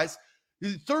 team, guys.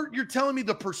 You're telling me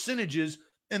the percentages,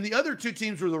 and the other 2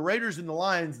 teams were the Raiders and the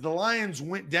Lions. The Lions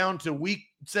went down to week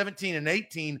 17 and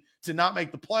 18 to not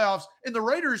make the playoffs. And the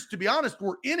Raiders, to be honest,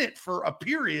 were in it for a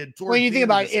period. When you think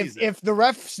about it, if the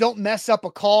refs don't mess up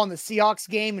a call in the Seahawks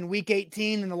game in week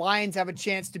 18, then the Lions have a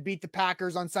chance to beat the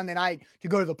Packers on Sunday night to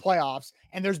go to the playoffs.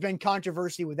 And there's been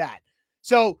controversy with that.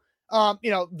 So,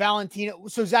 Valentino.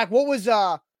 So Zach, what was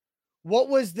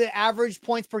the average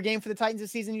points per game for the Titans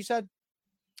this season? You said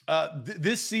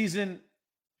this season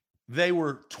they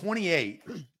were 28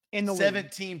 in the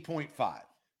 17.5.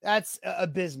 That's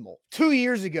abysmal. 2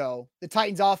 years ago, the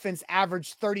Titans offense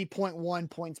averaged 30.1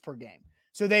 points per game.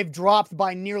 So they've dropped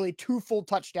by nearly 2 full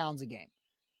touchdowns a game.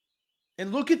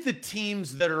 And look at the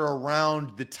teams that are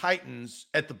around the Titans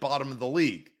at the bottom of the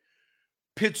league.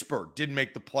 Pittsburgh didn't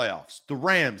make the playoffs. The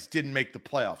Rams didn't make the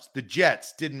playoffs. The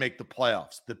Jets didn't make the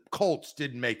playoffs. The Colts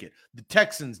didn't make it. The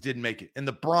Texans didn't make it. And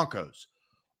the Broncos.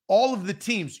 All of the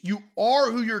teams, you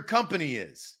are who your company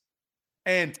is.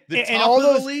 And the top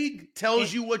of the league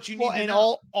tells you what you need to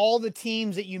know. All the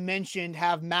teams that you mentioned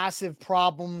have massive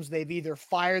problems. They've either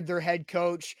fired their head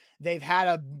coach, they've had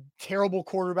a terrible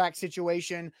quarterback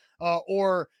situation,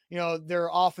 or their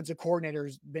offensive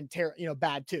coordinator's been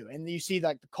bad too. And you see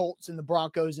like the Colts and the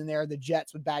Broncos in there, the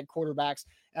Jets with bad quarterbacks,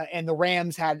 and the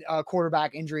Rams had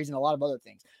quarterback injuries and a lot of other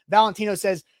things. Valentino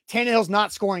says Tannehill's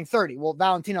not scoring 30. Well,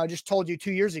 Valentino, I just told you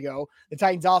 2 years ago, the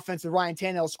Titans offense with Ryan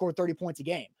Tannehill scored 30 points a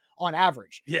game on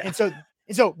average. Yeah. And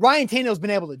so Ryan Tannehill's been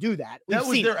able to do that. That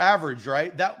was their average,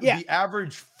 right? The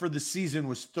average for the season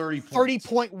was 30 points.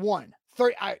 30.1.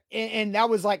 And that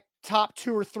was like top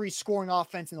 2 or 3 scoring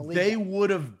offense in the league. They would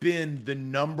have been the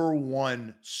number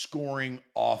 1 scoring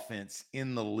offense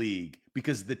in the league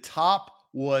because the top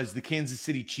was the Kansas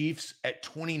City Chiefs at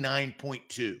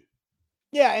 29.2.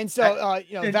 Yeah, and so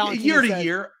Valentino year to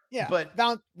year. Yeah, but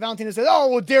Valentino said, "Oh,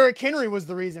 well, Derrick Henry was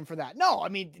the reason for that." No, I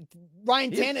mean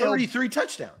Ryan Tannehill, 33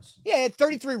 touchdowns. Yeah, he had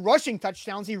 33 rushing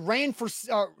touchdowns. He ran for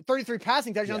 33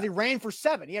 passing touchdowns. Yeah. He ran for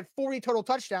 7. He had 40 total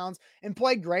touchdowns and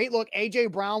played great. Look,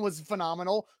 AJ Brown was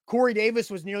phenomenal. Corey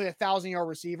Davis was nearly 1,000-yard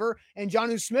receiver, and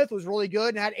Jonnu Smith was really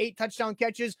good and had 8 touchdown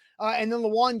catches. And then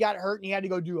Lewan got hurt and he had to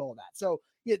go do all that. So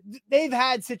yeah, they've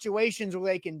had situations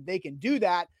where they can do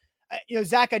that.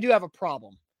 Zach, I do have a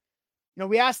problem.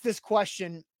 We asked this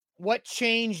question. What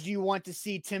change do you want to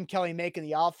see Tim Kelly make in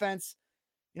the offense?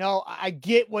 I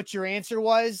get what your answer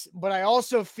was, but I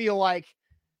also feel like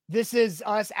this is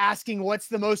us asking what's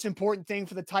the most important thing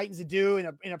for the Titans to do in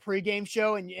a pregame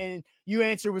show. And you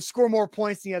answer was score more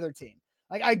points than the other team.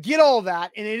 Like I get all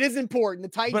that. And it is important. The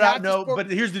Titans. But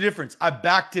here's the difference. I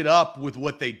backed it up with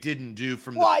what they didn't do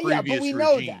from the previous regime.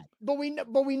 Know that. But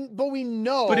we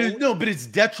know. But it's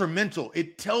detrimental.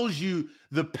 It tells you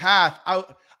the path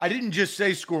out. I didn't just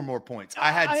say score more points.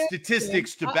 I had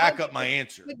statistics to back up my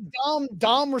answer.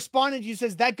 Dom responded to you,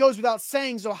 says that goes without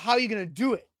saying. So how are you going to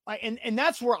do it? And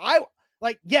that's where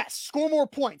yes, score more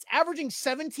points. Averaging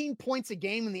 17 points a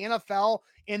game in the NFL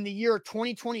in the year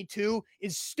 2022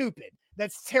 is stupid.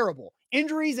 That's terrible.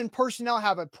 Injuries and personnel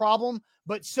have a problem,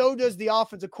 but so does the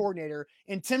offensive coordinator.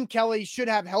 And Tim Kelly should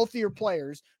have healthier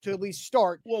players to at least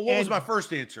start. Well, what was my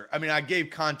first answer? I mean, I gave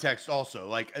context also.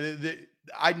 Like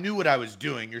I knew what I was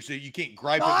doing. You're saying you can't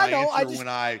gripe at my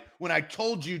answer when I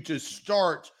told you to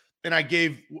start, and I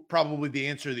gave probably the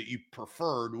answer that you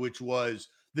preferred, which was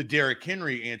the Derrick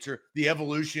Henry answer, the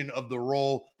evolution of the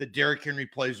role that Derrick Henry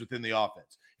plays within the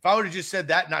offense. If I would have just said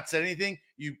that, not said anything,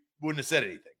 you wouldn't have said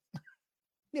anything.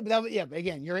 Yeah, but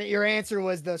again, your answer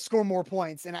was the score more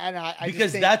points, and I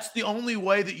because that's the only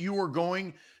way that you are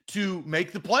going to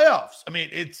make the playoffs. I mean,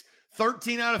 it's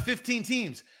 13 out of 15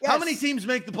 teams. How many teams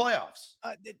make the playoffs?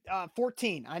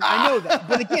 14. I know that,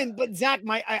 but again, Zach,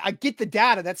 I get the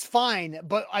data. That's fine,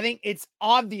 but I think it's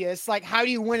obvious. Like, how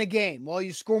do you win a game? Well,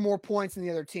 you score more points than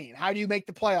the other team. How do you make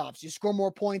the playoffs? You score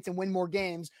more points and win more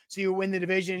games, so you win the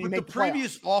division. And you make the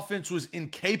previous offense was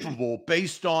incapable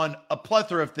based on a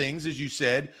plethora of things, as you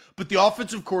said. But the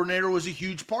offensive coordinator was a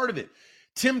huge part of it.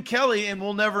 Tim Kelly, and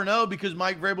we'll never know because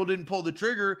Mike Vrabel didn't pull the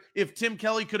trigger, if Tim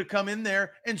Kelly could have come in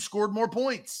there and scored more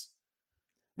points.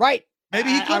 Right. Maybe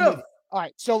he could have. All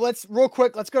right. So let's go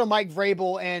to Mike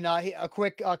Vrabel and a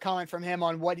quick comment from him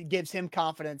on what gives him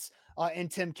confidence in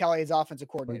Tim Kelly as offensive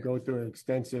coordinator. We go through an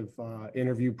extensive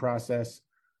interview process,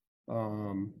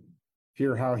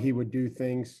 hear how he would do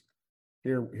things,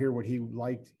 hear what he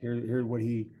liked, hear what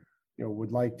he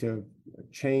would like to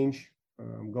change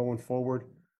going forward.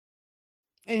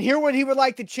 And hear what he would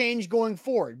like to change going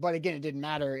forward. But again, it didn't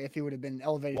matter if he would have been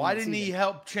elevated. Why didn't he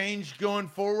help change going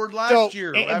forward last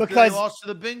year after they lost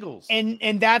to the Bengals?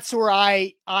 And that's where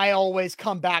I always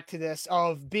come back to this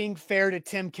of being fair to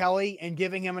Tim Kelly and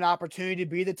giving him an opportunity to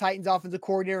be the Titans offensive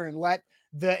coordinator and let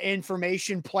the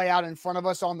information play out in front of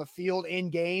us on the field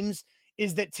in games,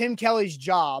 is that Tim Kelly's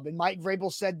job, and Mike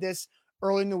Vrabel said this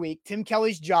early in the week, Tim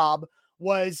Kelly's job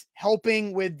was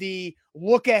helping with the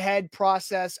look ahead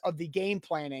process of the game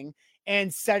planning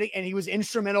and setting, and he was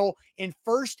instrumental in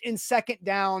first and second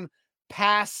down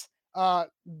pass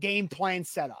game plan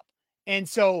setup. And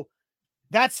so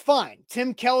that's fine.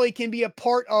 Tim Kelly can be a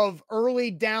part of early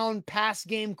down pass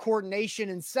game coordination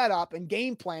and setup and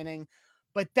game planning,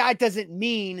 but that doesn't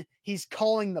mean he's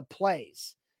calling the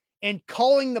plays. And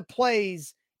calling the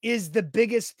plays is the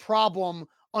biggest problem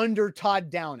under Todd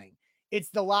Downing. It's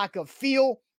the lack of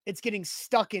feel. It's getting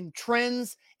stuck in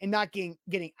trends and not getting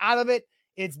out of it.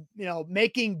 It's,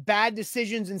 making bad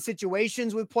decisions in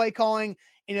situations with play calling.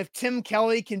 And if Tim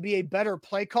Kelly can be a better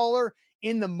play caller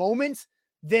in the moment,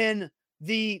 then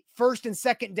the first and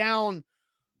second down,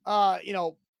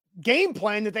 game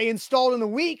plan that they installed in the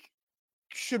week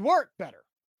should work better.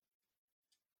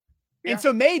 Yeah. And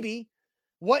so maybe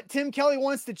what Tim Kelly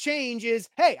wants to change is,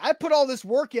 hey, I put all this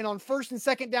work in on first and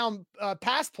second down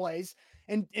pass plays,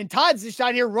 and Todd's just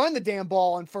out here running the damn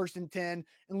ball on 1st and 10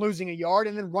 and losing a yard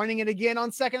and then running it again on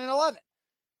 2nd and 11.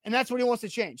 And that's what he wants to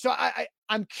change. So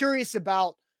I'm curious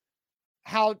about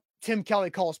how Tim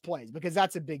Kelly calls plays, because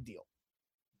that's a big deal.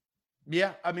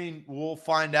 Yeah, I mean, we'll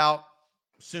find out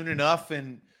soon enough,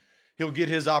 and he'll get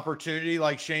his opportunity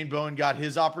like Shane Bowen got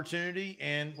his opportunity,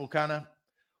 and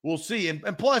we'll see.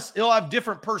 And plus, he'll have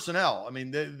different personnel. I mean,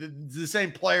 the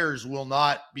same players will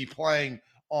not be playing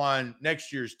on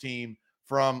next year's team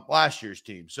from last year's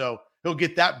team. So he'll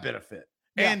get that benefit.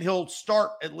 Yeah. And he'll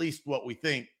start, at least what we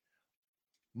think,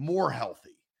 more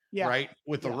healthy, right,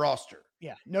 with the roster.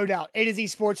 Yeah, no doubt. A to Z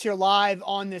Sports here live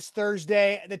on this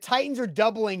Thursday. The Titans are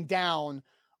doubling down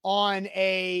on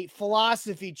a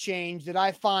philosophy change that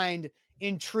I find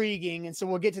intriguing. And so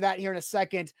we'll get to that here in a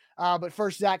second. But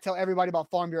first, Zach, tell everybody about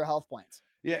Farm Bureau Health Plans.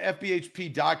 Yeah,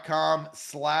 FBHP.com/A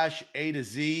to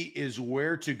Z is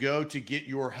where to go to get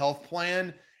your health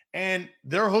plan. And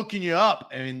they're hooking you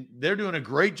up. I mean, they're doing a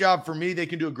great job for me. They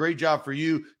can do a great job for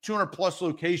you. 200 plus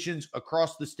locations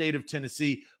across the state of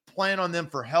Tennessee. Plan on them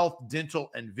for health,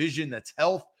 dental, and vision. That's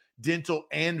health, dental,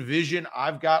 and vision.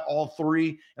 I've got all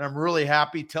three, and I'm really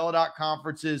happy. Teladoc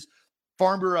conferences,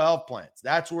 Farm Bureau Health Plans.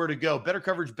 That's where to go. Better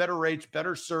coverage, better rates,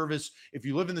 better service. If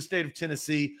you live in the state of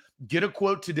Tennessee, get a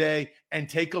quote today and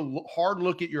take a hard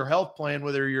look at your health plan,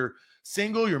 whether you're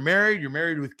single, you're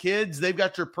married with kids. They've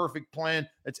got your perfect plan.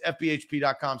 That's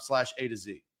FBHP.com/A to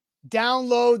Z.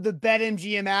 Download the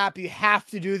BetMGM app. You have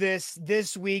to do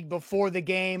this week before the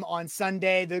game on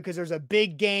Sunday, because there's a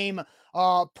big game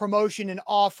promotion and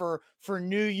offer for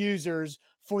new users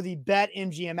for the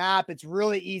BetMGM app. It's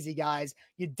really easy, guys.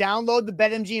 You download the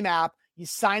BetMGM app. You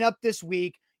sign up this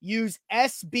week. Use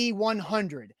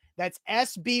SB100. That's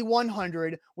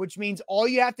SB100, which means all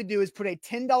you have to do is put a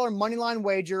 $10 moneyline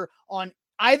wager on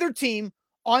either team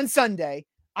on Sunday.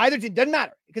 Either team, doesn't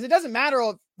matter, because it doesn't matter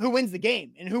who wins the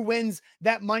game and who wins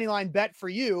that moneyline bet for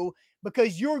you,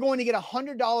 because you're going to get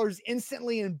 $100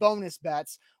 instantly in bonus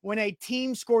bets when a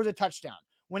team scores a touchdown.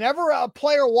 Whenever a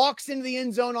player walks into the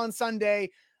end zone on Sunday,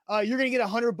 you're going to get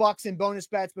 $100 in bonus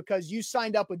bets because you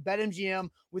signed up with BetMGM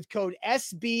with code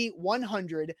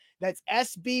SB100. That's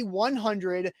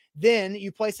SB100. Then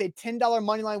you place a $10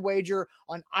 moneyline wager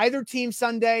on either team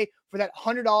Sunday for that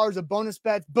 $100 of bonus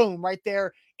bets. Boom, right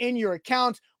there in your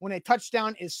account when a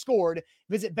touchdown is scored.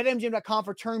 Visit BetMGM.com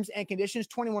for terms and conditions.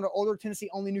 21 or older, Tennessee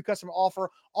only, new customer offer.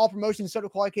 All promotions,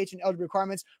 subject to qualification and eligibility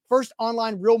requirements. First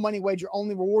online real money wager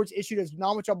only. Rewards issued as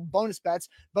non-withdrawable bonus bets.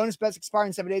 Bonus bets expire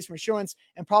in 7 days from issuance.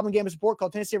 And problem game support, call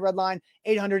Tennessee Red Line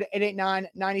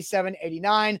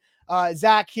 800-889-9789.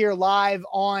 Zach here live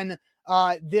on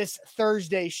this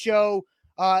Thursday show.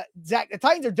 Zach, the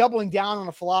Titans are doubling down on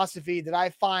a philosophy that I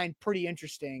find pretty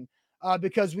interesting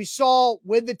because we saw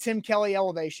with the Tim Kelly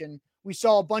elevation, we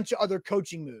saw a bunch of other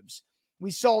coaching moves.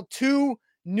 We saw 2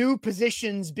 new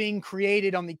positions being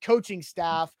created on the coaching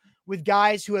staff with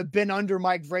guys who have been under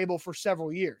Mike Vrabel for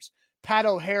several years. Pat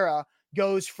O'Hara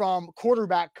goes from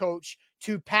quarterback coach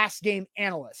to pass game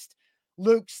analyst.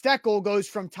 Luke Steckel goes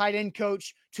from tight end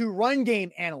coach to run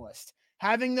game analyst.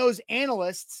 Having those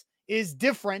analysts is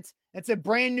different. It's a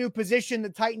brand new position the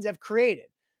Titans have created.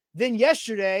 Then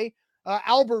yesterday,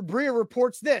 Albert Breer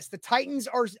reports this. The Titans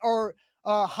are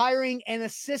hiring an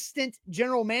assistant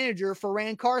general manager for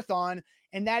Ran Carthon,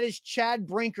 and that is Chad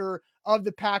Brinker of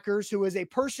the Packers, who is a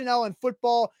personnel and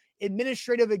football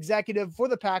administrative executive for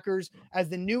the Packers as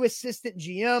the new assistant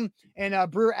GM. And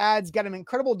Breer adds, got an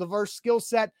incredible diverse skill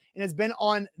set and has been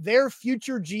on their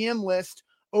future GM list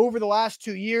over the last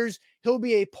 2 years. He'll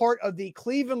be a part of the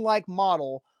Cleveland-like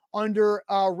model under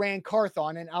Ran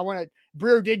Carthon. And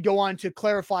Breer did go on to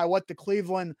clarify what the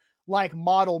Cleveland-like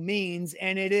model means.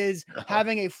 And it is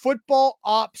having a football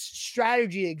ops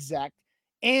strategy exec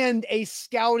and a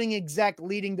scouting exec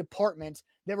leading department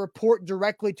that report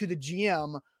directly to the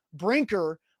GM.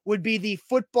 Brinker would be the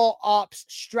football ops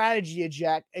strategy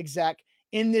exec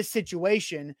in this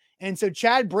situation. And so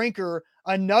Chad Brinker,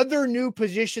 another new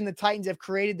position the Titans have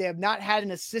created. They have not had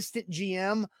an assistant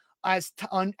GM as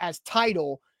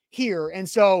title here. And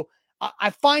so I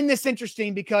find this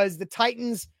interesting because the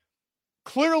Titans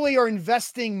clearly are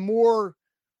investing more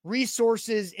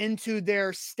resources into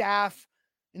their staff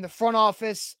in the front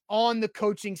office, on the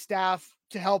coaching staff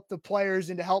to help the players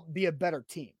and to help be a better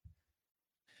team.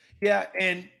 Yeah.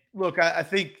 And look, I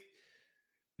think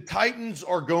the Titans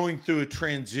are going through a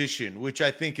transition, which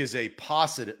I think is a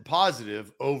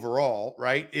positive overall,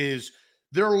 right? Is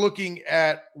they're looking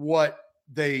at what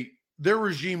their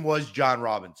regime was John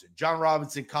Robinson. John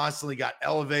Robinson constantly got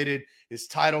elevated. His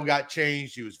title got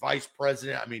changed. He was vice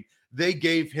president. I mean, they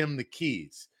gave him the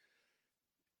keys.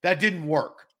 That didn't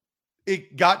work.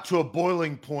 It got to a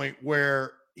boiling point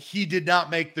where he did not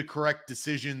make the correct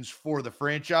decisions for the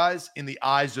franchise in the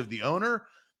eyes of the owner.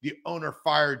 The owner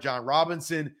fired John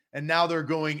Robinson, and now they're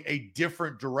going a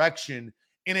different direction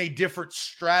in a different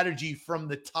strategy from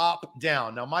the top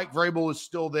down. Now, Mike Vrabel is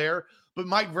still there, but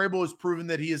Mike Vrabel has proven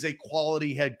that he is a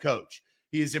quality head coach.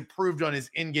 He has improved on his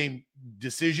in-game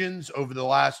decisions over the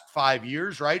last 5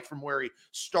 years, right? From where he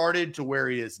started to where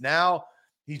he is now.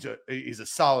 He's a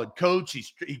solid coach.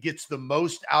 He gets the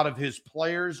most out of his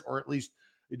players, or at least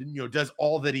does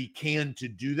all that he can to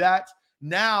do that.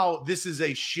 Now this is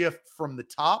a shift from the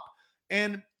top,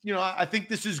 and I think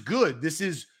this is good. This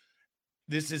is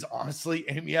honestly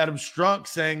Amy Adams Strunk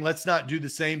saying, let's not do the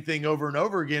same thing over and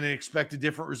over again and expect a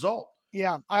different result.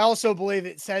 Yeah, I also believe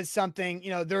it says something.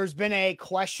 There's been a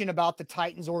question about the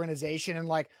Titans organization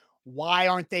and why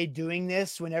aren't they doing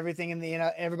this when everything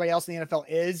everybody else in the NFL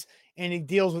is, and it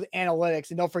deals with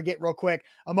analytics. And don't forget real quick,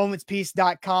 a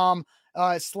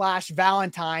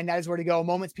momentspeace.com/Valentine. That is where to go.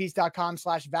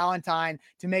 momentspeace.com/Valentine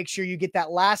to make sure you get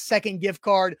that last second gift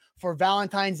card for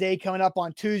Valentine's Day coming up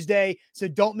on Tuesday. So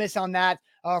don't miss on that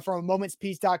from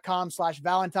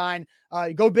momentspeace.com/Valentine.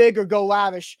 Go big or go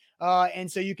lavish.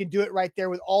 And so you can do it right there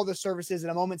with all the services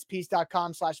at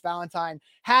momentspeace.com/Valentine.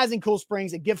 Has in Cool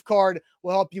Springs, a gift card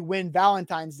will help you win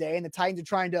Valentine's Day. And the Titans are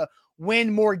trying to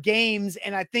win more games.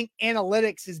 And I think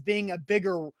analytics is being a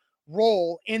bigger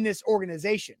role in this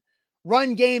organization.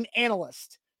 Run game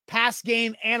analyst, pass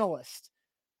game analyst,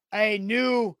 a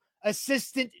new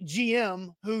assistant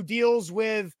GM who deals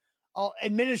with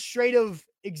administrative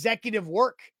executive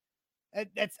work.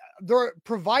 They're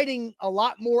providing a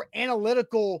lot more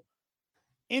analytical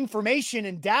information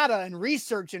and data and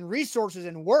research and resources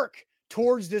and work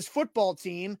towards this football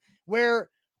team, where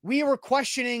we were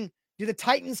questioning, do the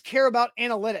Titans care about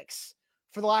analytics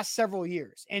for the last several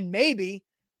years? And maybe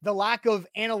the lack of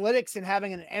analytics and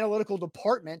having an analytical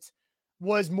department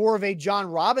was more of a John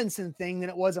Robinson thing than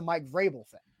it was a Mike Vrabel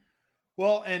thing.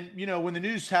 Well, and when the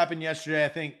news happened yesterday, I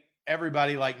think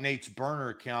everybody, like Nate's burner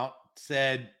account,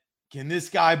 said, can this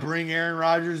guy bring Aaron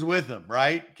Rodgers with him,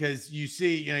 right? Because you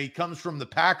see, he comes from the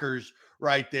Packers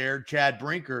right there, Chad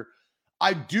Brinker.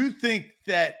 I do think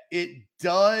that it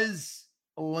does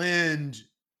lend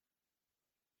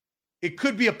it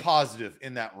could be a positive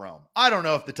in that realm. I don't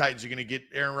know if the Titans are going to get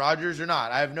Aaron Rodgers or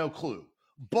not. I have no clue.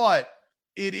 But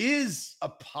it is a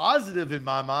positive in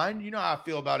my mind. You know how I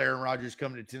feel about Aaron Rodgers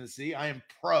coming to Tennessee. I am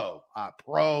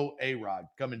pro A-Rod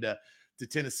coming to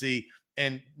Tennessee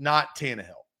and not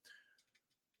Tannehill.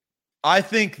 I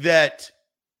think that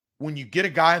when you get a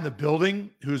guy in the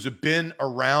building who's been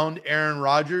around Aaron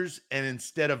Rodgers, and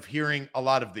instead of hearing a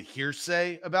lot of the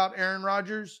hearsay about Aaron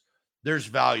Rodgers, there's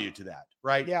value to that,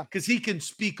 right? Yeah. Because he can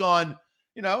speak on,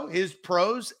 his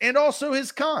pros and also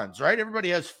his cons, right? Everybody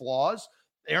has flaws.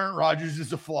 Aaron Rodgers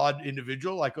is a flawed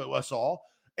individual like us all.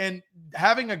 And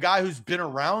having a guy who's been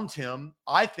around him,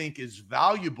 I think, is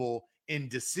valuable in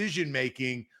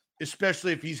decision-making,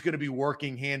 especially if he's going to be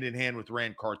working hand in hand with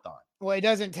Rand Carthon. Well, it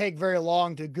doesn't take very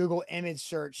long to Google image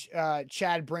search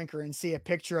Chad Brinker and see a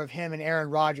picture of him and Aaron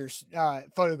Rodgers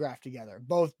photographed together,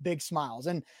 both big smiles.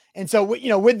 And so,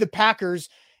 with the Packers,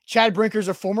 Chad Brinker's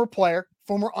a former player,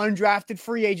 former undrafted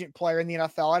free agent player in the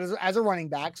NFL as a running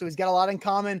back. So he's got a lot in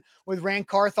common with Rand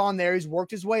Carthon there. He's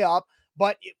worked his way up.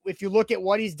 But if you look at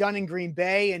what he's done in Green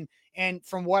Bay and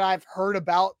from what I've heard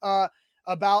about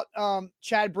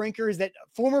Chad Brinker, is that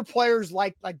former players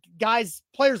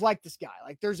players like this guy,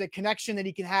 like there's a connection that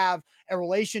he can have, a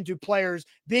relation to players,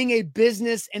 being a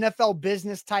NFL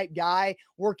business type guy,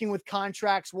 working with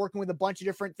contracts, working with a bunch of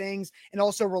different things, and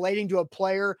also relating to a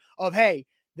player of, hey,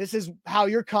 this is how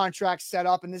your contract's set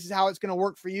up, and this is how it's going to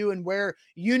work for you and where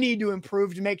you need to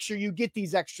improve to make sure you get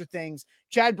these extra things.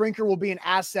 Chad Brinker will be an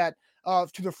asset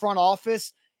to the front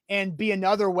office and be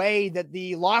another way that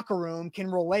the locker room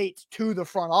can relate to the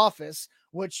front office,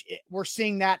 which we're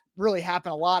seeing that really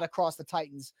happen a lot across the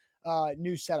Titans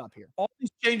new setup here. All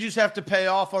these changes have to pay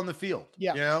off on the field.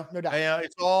 Yeah, no doubt.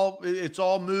 It's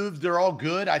all moved. They're all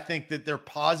good. I think that they're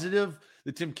positive.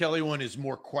 The Tim Kelly one is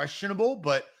more questionable,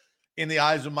 but in the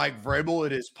eyes of Mike Vrabel,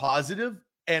 it is positive.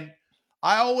 And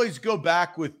I always go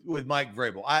back with Mike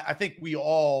Vrabel. I think we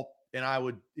all, and I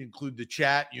would include the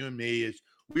chat, you and me, is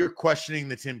we were questioning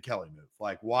the Tim Kelly move.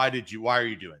 Like, why are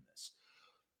you doing this?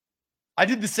 I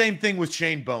did the same thing with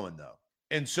Shane Bowen, though.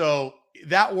 And so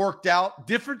that worked out.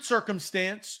 Different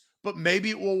circumstance, but maybe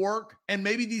it will work. And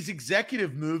maybe these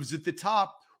executive moves at the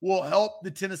top will help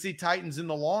the Tennessee Titans in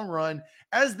the long run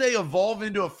as they evolve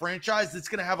into a franchise that's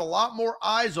going to have a lot more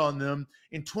eyes on them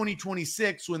in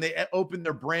 2026 when they open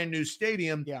their brand new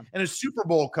stadium. Yeah. And a Super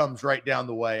Bowl comes right down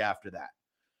the way after that.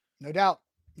 No doubt.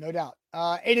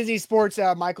 A to Z Sports,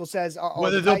 Michael says,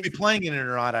 whether they'll be playing in it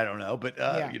or not, I don't know, but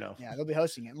yeah, they'll be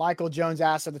hosting it. Michael Jones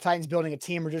asked, are the Titans building a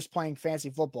team or just playing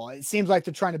fantasy football? It seems like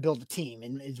they're trying to build a team,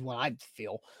 and is what I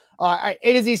feel. A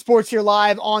to Z Sports here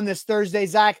live on this Thursday.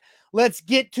 Zach, let's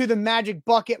get to the magic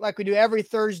bucket like we do every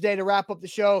Thursday to wrap up the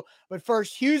show. But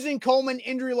first, Hughes and Coleman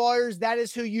Injury Lawyers. That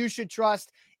is who you should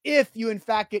trust if you, in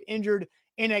fact, get injured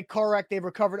in a car wreck. They've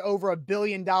recovered over $1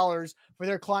 billion for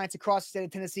their clients across the state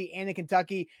of Tennessee and in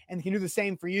Kentucky, and can do the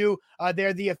same for you.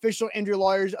 They're the official injury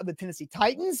lawyers of the Tennessee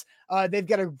Titans. They've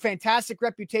got a fantastic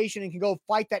reputation and can go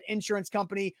fight that insurance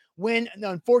company when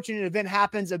the unfortunate event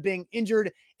happens of being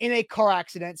injured in a car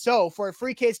accident. So for a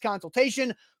free case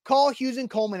consultation, call Hughes and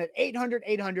Coleman at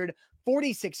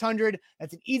 800-800-4600.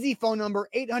 That's an easy phone number,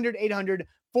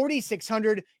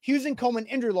 800-800-4600. Hughes and Coleman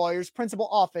Injury Lawyers, principal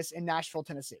office in Nashville,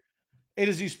 Tennessee. A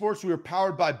to Z Sports, we are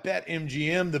powered by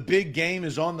BetMGM. The big game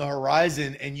is on the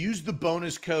horizon, and use the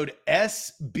bonus code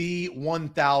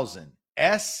SB1000,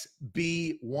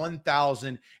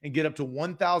 SB1000, and get up to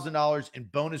 $1,000 in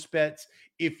bonus bets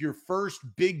if your first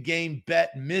big game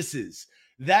bet misses.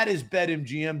 That is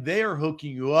BetMGM. They are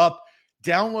hooking you up.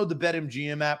 Download the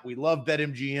BetMGM app. We love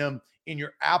BetMGM in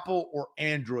your Apple or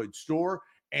Android store,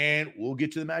 and we'll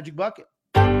get to the magic bucket.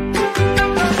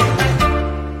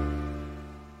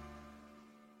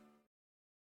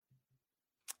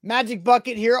 Magic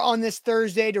Bucket here on this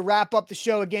Thursday to wrap up the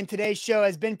show. Again, today's show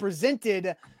has been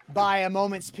presented by A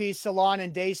Moment's Peace Salon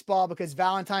and Day Spa, because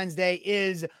Valentine's Day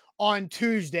is on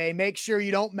Tuesday. Make sure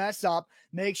you don't mess up.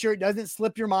 Make sure it doesn't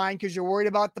slip your mind because you're worried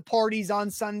about the parties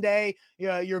on Sunday,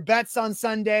 your bets on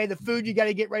Sunday, the food you got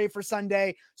to get ready for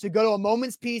Sunday. So go to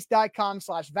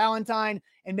amomentspeace.com/Valentine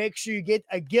and make sure you get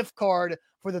a gift card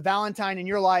for the Valentine in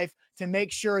your life to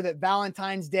make sure that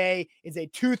Valentine's Day is a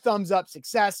 2 thumbs up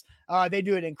success. They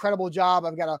do an incredible job.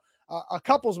 I've got a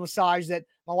couples massage that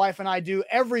my wife and I do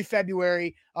every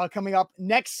February coming up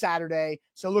next Saturday.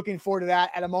 So looking forward to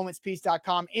that at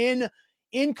amomentspeace.com in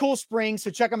Cool Springs. So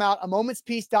check them out,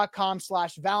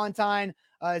 amomentspeace.com/Valentine.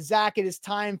 Zach, it is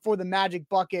time for the magic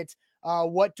bucket.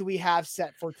 What do we have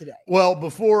set for today? Well,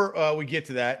 before we get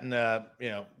to that, and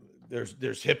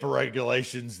there's HIPAA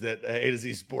regulations that A to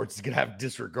Z Sports is going to have to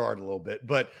disregard a little bit.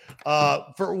 But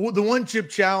for the one chip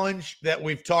challenge that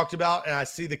we've talked about, and I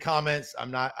see the comments,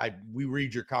 we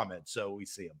read your comments, so we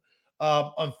see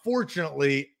them.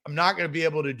 Unfortunately, I'm not going to be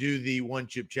able to do the one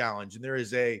chip challenge, and there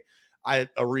is a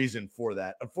reason for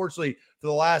that. Unfortunately, for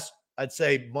the last, I'd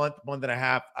say month and a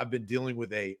half, I've been dealing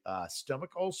with a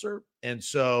stomach ulcer, and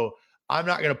so I'm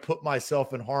not going to put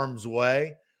myself in harm's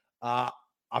way.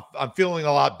 I'm feeling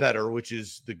a lot better, which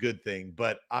is the good thing,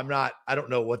 but I don't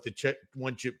know what the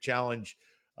one chip challenge.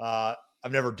 I've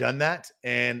never done that,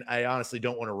 and I honestly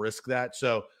don't want to risk that.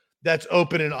 So that's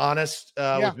open and honest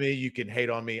with me. You can hate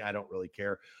on me. I don't really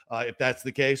care if that's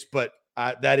the case, but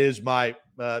that is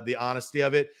the honesty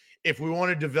of it. If we want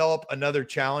to develop another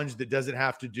challenge that doesn't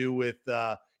have to do with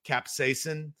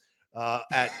capsaicin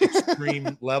at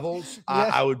extreme levels,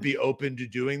 I would be open to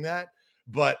doing that.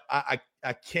 But I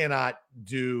cannot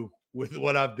do with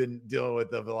what I've been dealing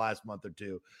with over the last month or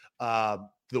two,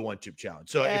 the one chip challenge.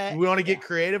 So if we want to get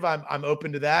creative, I'm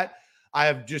open to that. I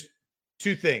have just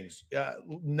two things,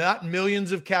 not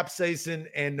millions of capsaicin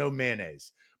and no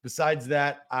mayonnaise. Besides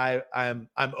that, I'm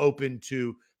open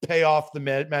to pay off the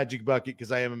magic bucket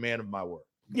because I am a man of my word.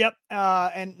 Yep.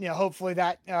 And hopefully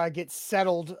that gets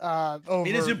settled over.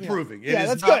 It is improving. It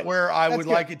is not where I would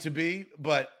like it to be,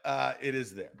 but it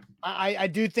is there. I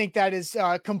do think that is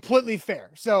completely fair.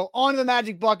 So on to the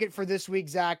magic bucket for this week,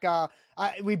 Zach.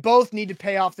 We both need to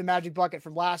pay off the magic bucket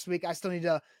from last week. I still need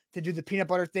to do the peanut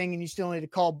butter thing, and you still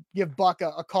need to give Buck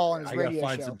a call on his radio show. I gotta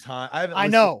find some time. I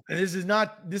know. And this is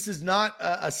not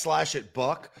a slash at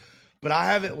Buck, but I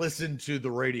haven't listened to the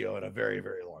radio in a very,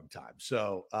 very long time.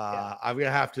 So I'm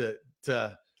gonna have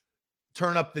to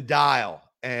turn up the dial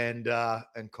and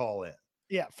call in.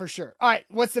 Yeah, for sure. All right,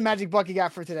 what's the magic bucket you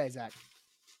got for today, Zach?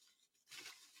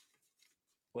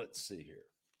 Let's see here.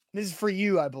 This is for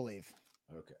you, I believe.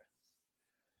 Okay.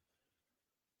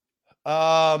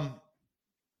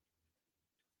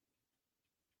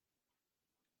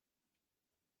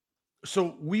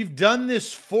 So we've done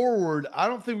this forward. I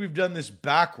don't think we've done this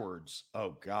backwards.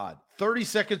 Oh God. 30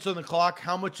 seconds on the clock.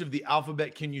 How much of the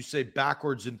alphabet can you say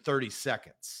backwards in 30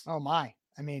 seconds? Oh my.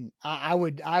 I mean, I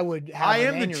would have I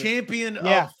am the champion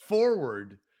of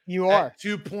forward. You are.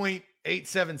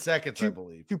 2.87 seconds, I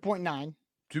believe. 2.9.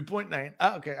 2.9.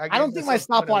 Oh, okay. I don't think my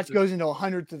stopwatch goes into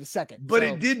 100th of a second. But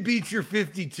it did beat your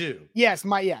 52. Yes,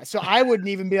 So I wouldn't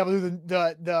even be able to do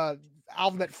the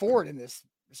alphabet forward in this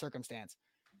circumstance.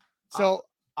 So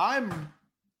I'll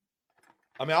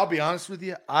be honest with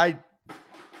you. I'm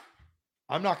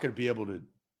not going to be able to.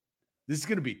 This is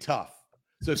going to be tough.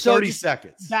 So 30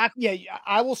 seconds.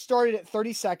 I will start it at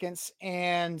 30 seconds,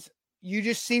 and you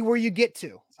just see where you get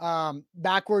to.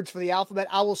 Backwards for the alphabet.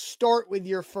 I will start with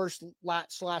your first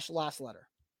last letter.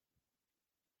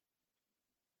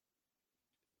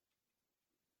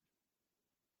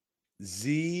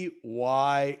 Z,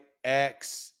 Y,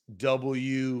 X,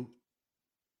 W,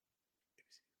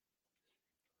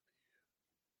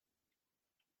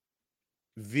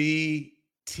 V,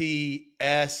 T,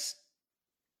 S.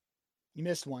 You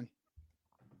missed one.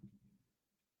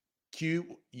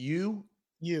 Q, U.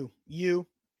 U.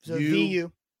 So V,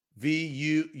 U. V,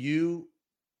 U, U.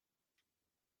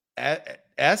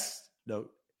 S. No.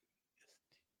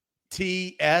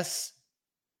 T, S.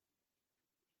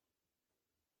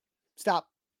 Stop.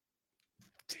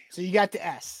 So you got the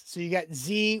S. So you got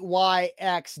Z, Y,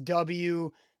 X,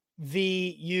 W,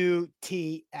 V, U,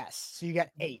 T, S. So you got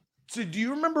 8. So do you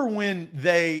remember when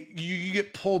you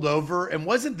get pulled over, and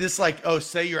wasn't this like,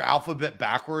 say your alphabet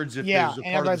backwards if there's a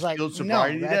part of the field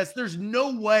sobriety test? There's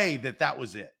no way that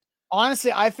was it.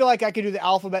 Honestly, I feel like I could do the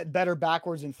alphabet better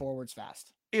backwards and forwards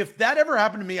fast. If that ever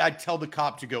happened to me, I'd tell the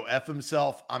cop to go F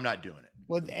himself. I'm not doing it.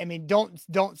 Well, I mean, don't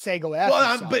say go F.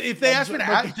 Well, but if they ask me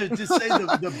to say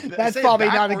the that's probably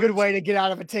not a good way to get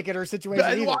out of a ticket or situation.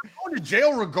 I'm going to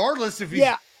jail regardless if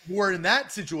we're in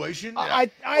that situation. I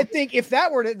think if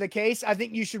that were the case, I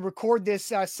think you should record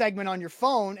this segment on your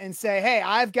phone and say, "Hey,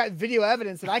 I've got video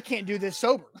evidence that I can't do this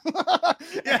sober."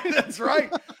 Yeah, that's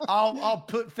right. I'll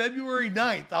put February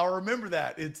 9th. I'll remember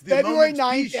that. It's the February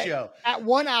 9th show at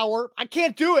 1 hour. I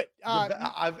can't do it.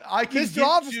 I can Mr.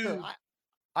 Officer,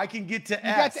 I can get to S.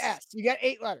 You got to S. You got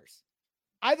 8 letters.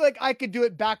 I feel like I could do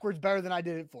it backwards better than I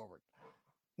did it forward.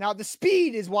 Now the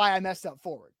speed is why I messed up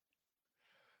forward.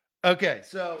 Okay,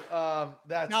 so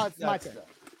that's my turn.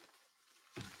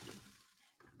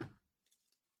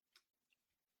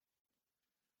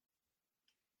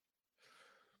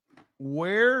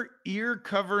 Wear ear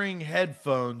covering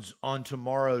headphones on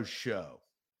tomorrow's show.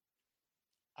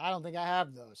 I don't think I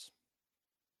have those.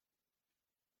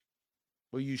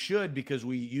 Well, you should, because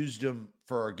we used them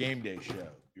for our game day show.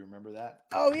 You remember that?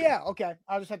 Oh yeah. Okay.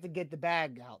 I'll just have to get the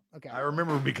bag out. Okay. I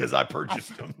remember because I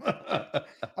purchased them. I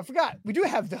forgot. We do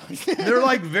have those. They're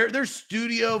like they're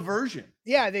studio version.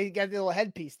 Yeah, they got the little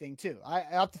headpiece thing too. I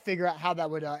have to figure out how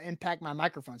that would impact my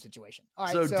microphone situation. All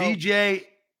right. So DJ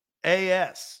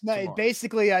AS. No,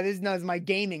 basically, this is known as my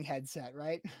gaming headset,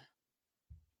 right?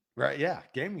 Right. Yeah.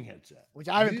 Gaming headset. Which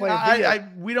I haven't played. A video.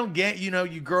 We don't game. You know,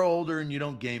 you grow older and you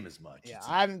don't game as much. Yeah,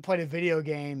 I haven't played a video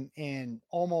game in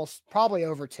probably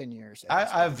over 10 years.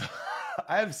 I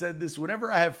have said this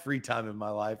whenever I have free time in my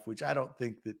life, which I don't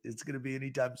think that it's going to be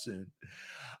anytime soon.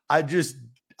 I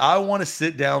want to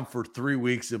sit down for 3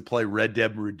 weeks and play Red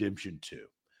Dead Redemption 2.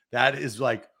 That is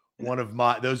like one of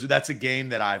that's a game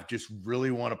that I've just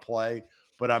really want to play,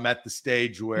 but I'm at the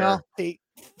stage where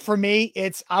for me,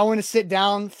 I want to sit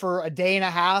down for a day and a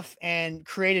half and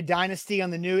create a dynasty on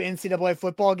the new NCAA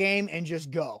football game and just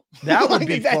go. That would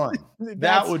be fun.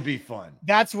 That would be fun.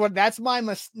 That's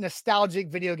my nostalgic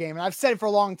video game. And I've said it for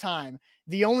a long time.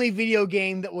 The only video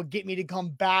game that will get me to come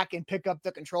back and pick up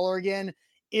the controller again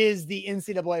is the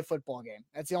NCAA football game.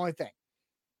 That's the only thing.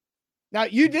 Now,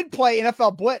 you did play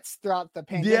NFL Blitz throughout the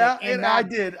pandemic. Yeah, and I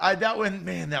did.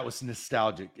 That was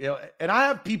nostalgic. You know, and I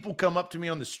have people come up to me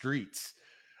on the streets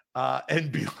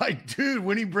and be like, dude,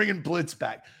 when are you bringing Blitz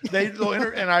back?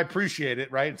 And I appreciate it,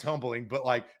 right? It's humbling. But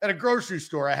like at a grocery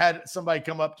store, I had somebody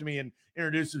come up to me and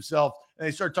introduce himself, and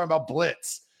they started talking about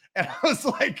Blitz. And I was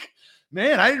like,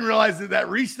 man, I didn't realize that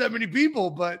reached that many people,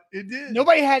 but it did.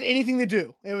 Nobody had anything to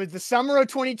do. It was the summer of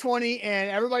 2020, and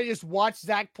everybody just watched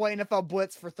Zach play NFL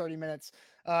Blitz for 30 minutes.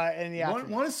 In the afternoon.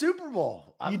 Won a Super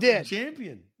Bowl. You did.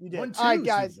 Champion. You did. Won 2 All right,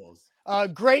 guys. Super Bowls.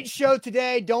 Great show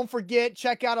today. Don't forget,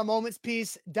 check out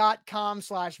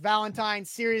momentspeace.com/Valentine.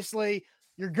 Seriously,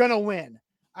 you're going to win.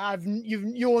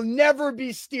 You will never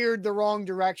be steered the wrong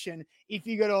direction if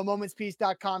you go to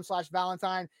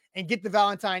momentspeace.com/Valentine and get the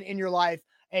Valentine in your life,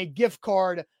 a gift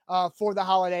card for the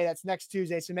holiday. That's next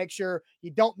Tuesday. So make sure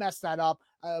you don't mess that up.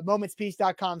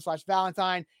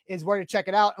 Momentspeace.com/Valentine is where to check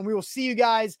it out. And we will see you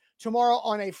guys tomorrow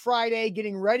on a Friday,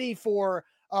 getting ready for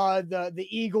the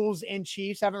Eagles and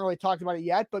Chiefs. Haven't really talked about it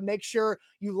yet, but make sure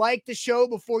you like the show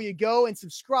before you go and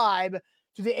subscribe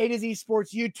to the A to Z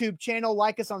Sports YouTube channel.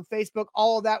 Like us on Facebook,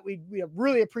 all of that. We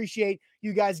really appreciate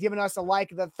you guys giving us a like,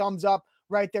 the thumbs up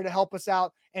right there to help us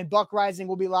out. And Buck Rising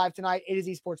will be live tonight, A to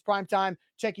Z Sports Primetime.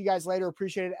 Check you guys later.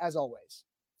 Appreciate it as always.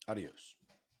 Adios.